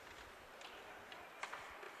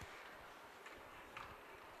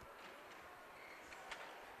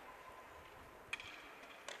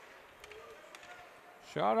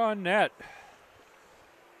 Shot on net.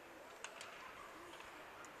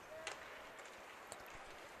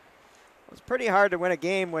 It's pretty hard to win a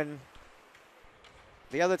game when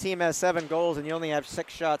the other team has 7 goals and you only have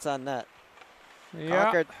 6 shots on net.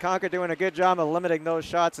 Yeah. Concord doing a good job of limiting those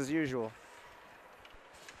shots as usual.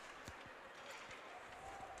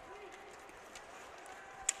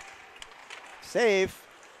 Save.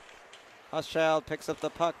 Huschild picks up the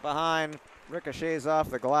puck behind. Ricochets off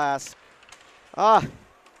the glass.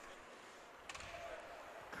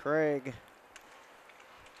 Craig.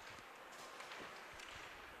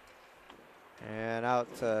 And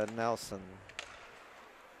out to Nelson.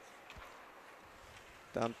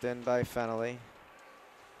 Dumped in by Fennelly.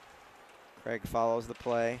 Craig follows the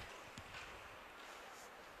play.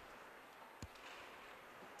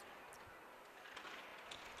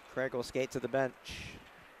 Craig will skate to the bench.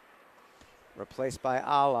 Replaced by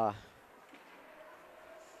Ala.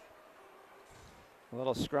 A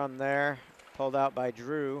little scrum there. Pulled out by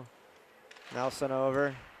Drew. Nelson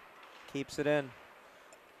over. Keeps it in.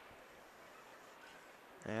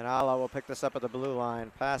 And Ala will pick this up at the blue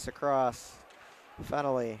line. Pass across.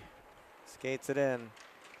 Fennelly skates it in.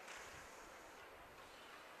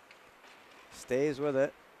 Stays with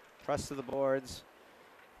it. Press to the boards.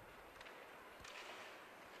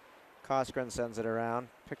 Koskren sends it around.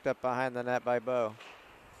 Picked up behind the net by Bo.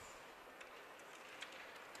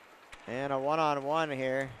 And a one-on-one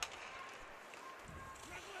here.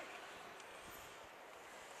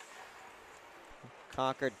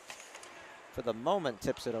 Concord, for the moment,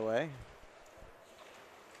 tips it away.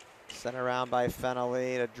 Sent around by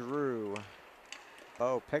Fennelly to Drew.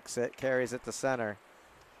 Bo picks it, carries it to center.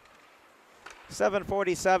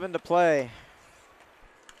 7:47 to play.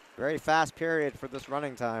 Very fast period for this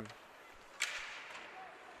running time.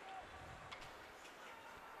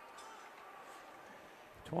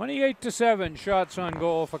 (28-7) shots on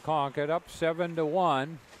goal for Concord, up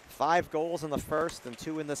 7-1. 5 goals in the first and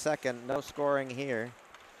 2 in the second. No scoring here.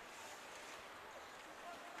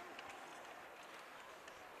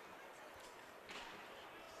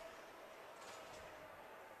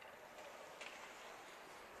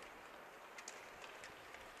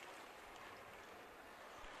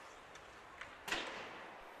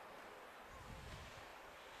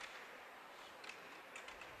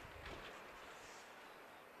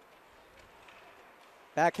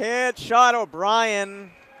 Backhand shot,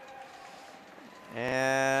 O'Brien.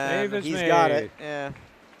 And Save is he's made. got it. Yeah.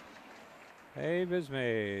 Save is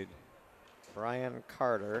made. Brian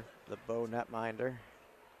Carter, the Bow netminder.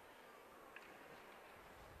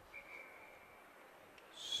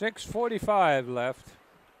 6:45 left.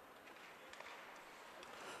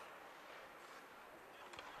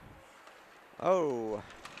 Oh.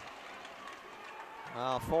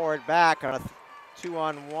 Well, forward back on a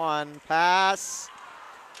 2-on-1 pass.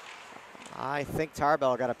 I think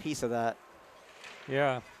Tarbell got a piece of that.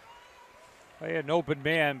 Yeah. They had an open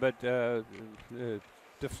man, but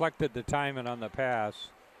deflected the timing on the pass.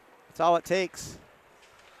 That's all it takes.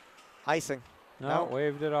 Icing. No,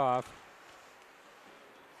 waved it off.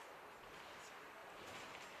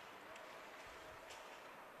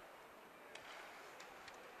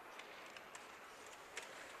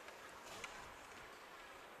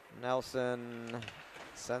 Nelson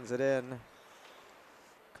sends it in.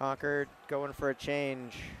 Concord going for a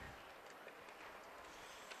change.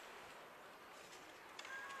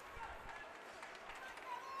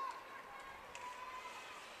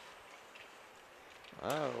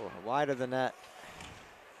 Oh, wide of the net.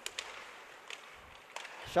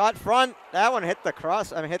 Shot front. That one hit the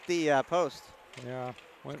cross. I mean, hit the post. Yeah,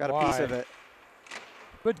 went got wide. a piece of it.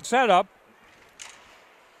 Good setup.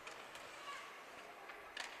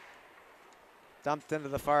 Dumped into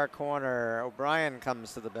the far corner. O'Brien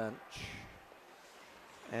comes to the bench.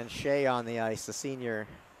 And Shea on the ice, the senior.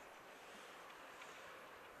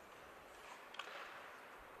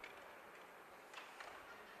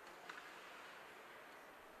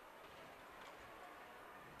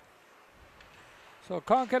 So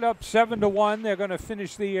Concord up 7-1. They're going to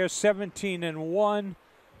finish the year 17-1.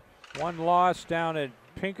 One loss down at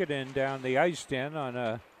Pinkerton, down the ice den on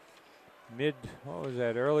a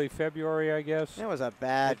early February, I guess. It was a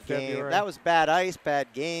bad game. Mid-February. That was bad ice, bad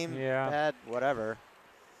game, Yeah. bad whatever.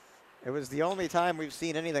 It was the only time we've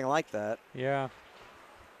seen anything like that. Yeah.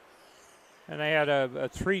 And they had a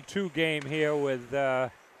 3-2 game here with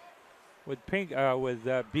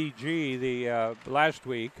BG the last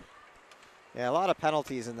week. Yeah, a lot of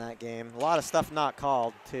penalties in that game. A lot of stuff not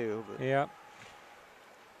called too. But Yeah.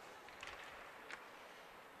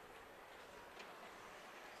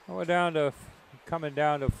 We're coming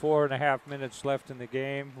down to 4.5 minutes left in the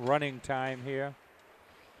game. Running time here.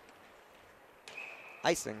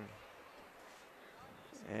 icing.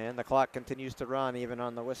 And the clock continues to run even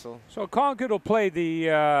on the whistle. So Concord will play the,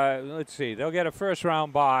 let's see, they'll get a first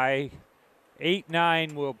round bye.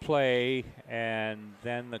 8-9 will play, and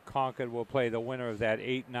then the Concord will play the winner of that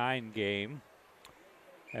 8-9 game.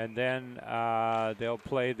 And then they'll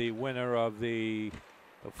play the winner of the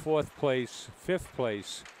fourth place, fifth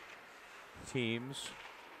place teams.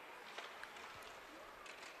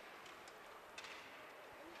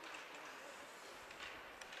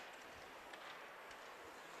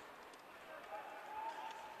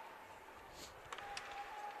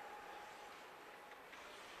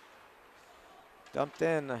 Dumped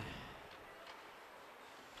in.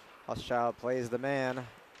 Husschild plays the man.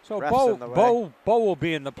 So Refs in the way. Bo will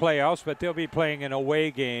be in the playoffs, but they'll be playing an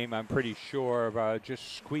away game, I'm pretty sure,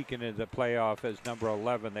 just squeaking into the playoff as number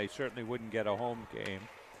 11. They certainly wouldn't get a home game.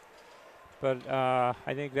 But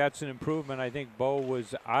I think that's an improvement. I think Bo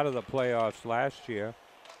was out of the playoffs last year.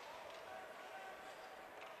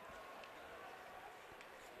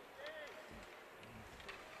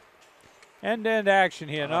 End-to-end action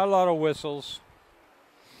here, not a lot of whistles.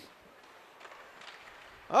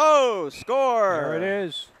 Oh, score! There it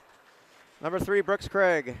is. Number 3, Brooks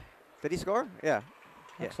Craig. Did he score? Yeah.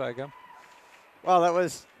 Looks like him. Well, there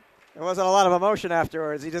wasn't a lot of emotion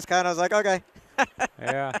afterwards. He just kind of was like, okay.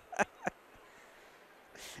 Yeah.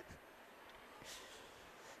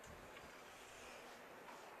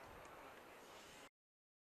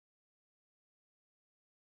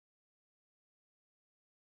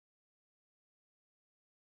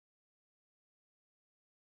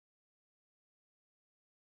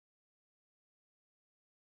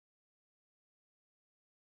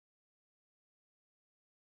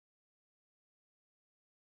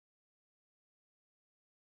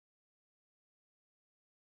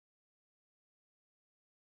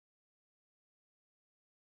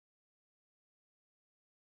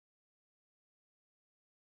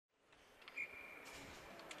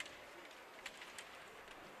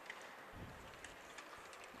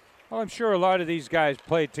 Well, I'm sure a lot of these guys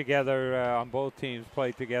played together on both teams,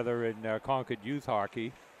 played together in Concord youth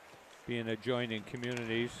hockey, being adjoining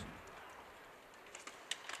communities.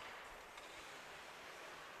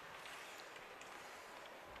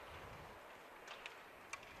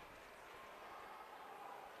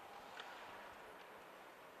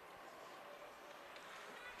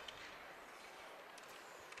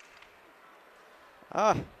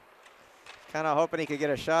 Oh, kind of hoping he could get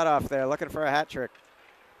a shot off there, looking for a hat trick.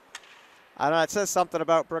 I don't know, it says something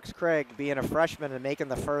about Brooks Craig being a freshman and making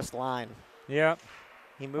the first line. Yeah.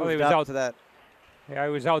 He moved up to that. Yeah,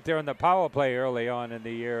 he was out there in the power play early on in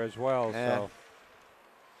the year as well. Yeah. So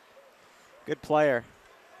Good player.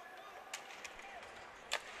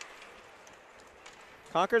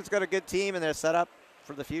 Concord's got a good team and they're set up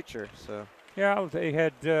for the future. So yeah, they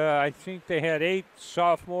had I think they had 8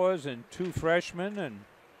 sophomores and 2 freshmen, and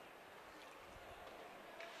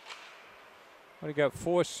we got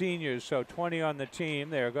 4 seniors, so 20 on the team.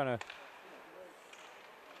 They're going to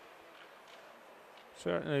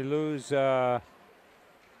certainly lose the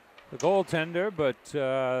goaltender, but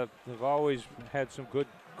they've always had some good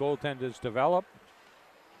goaltenders develop.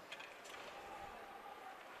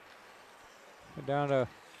 We're down to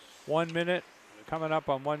 1 minute, coming up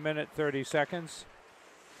on 1 minute 30 seconds.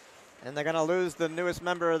 And they're going to lose the newest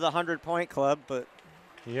member of the 100-point club, but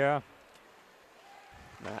yeah,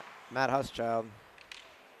 Matt Huschild.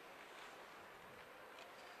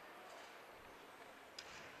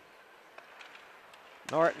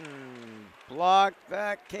 Norton blocked,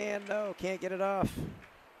 backhand, no, can't get it off.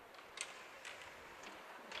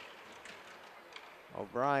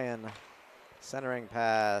 O'Brien, centering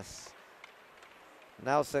pass.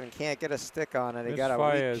 Nelson can't get a stick on it. He got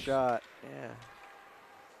a weak shot. Yeah.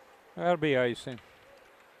 That'll be icing.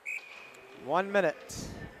 1 minute.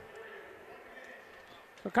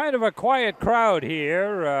 So kind of a quiet crowd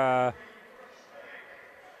here.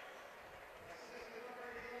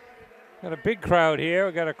 Got a big crowd here.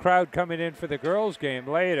 We got a crowd coming in for the girls' game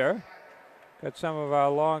later. Got some of our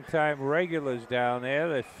longtime regulars down there.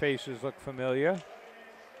 Their faces look familiar.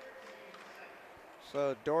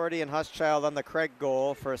 So Doherty and Huschild on the Craig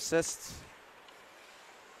goal for assists.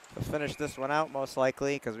 We'll finish this one out most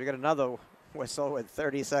likely because we got another whistle with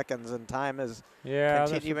 30 seconds and time is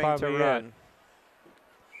continuing to run.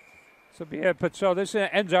 So be it. But so this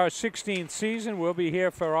ends our 16th season. We'll be here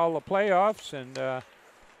for all the playoffs and.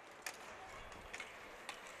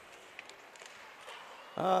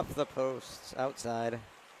 Off the posts, outside.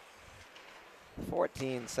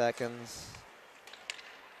 14 seconds.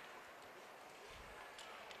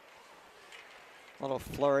 Little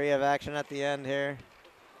flurry of action at the end here.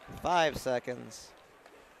 5 seconds.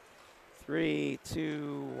 3,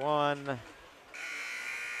 2, 1.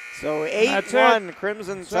 So 8-1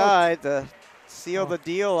 Crimson Tide to seal the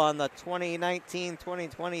deal on the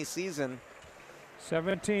 2019-2020 season.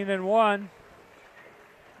 17-1.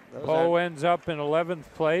 Poe ends up in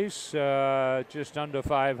 11th place, just under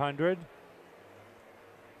 500.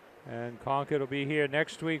 And Concord will be here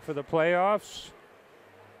next week for the playoffs.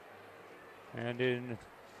 And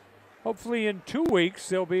hopefully in 2 weeks,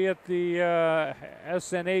 they'll be at the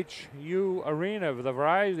SNHU Arena of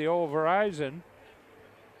the old Verizon.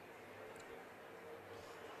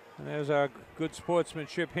 And there's our good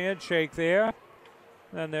sportsmanship handshake there.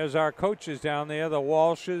 And there's our coaches down there, the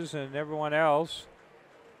Walshes and everyone else.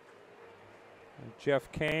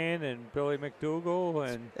 Jeff Kane and Billy McDougall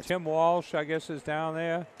and Tim Walsh, I guess, is down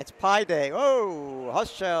there. It's Pie Day. Whoa,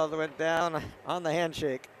 Huschild went down on the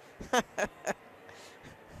handshake. Oh,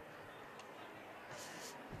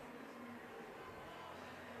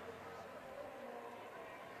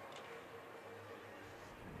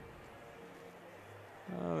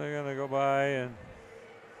 they're going to go by and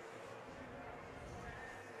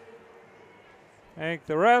thank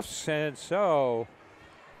the refs, and so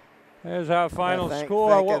there's our final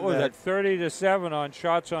score. What was it? 30-7 on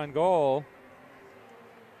shots on goal.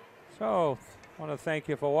 So I want to thank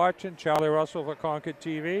you for watching. Charlie Russell for Concord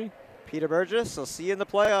TV. Peter Burgess, I'll see you in the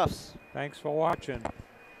playoffs. Thanks for watching.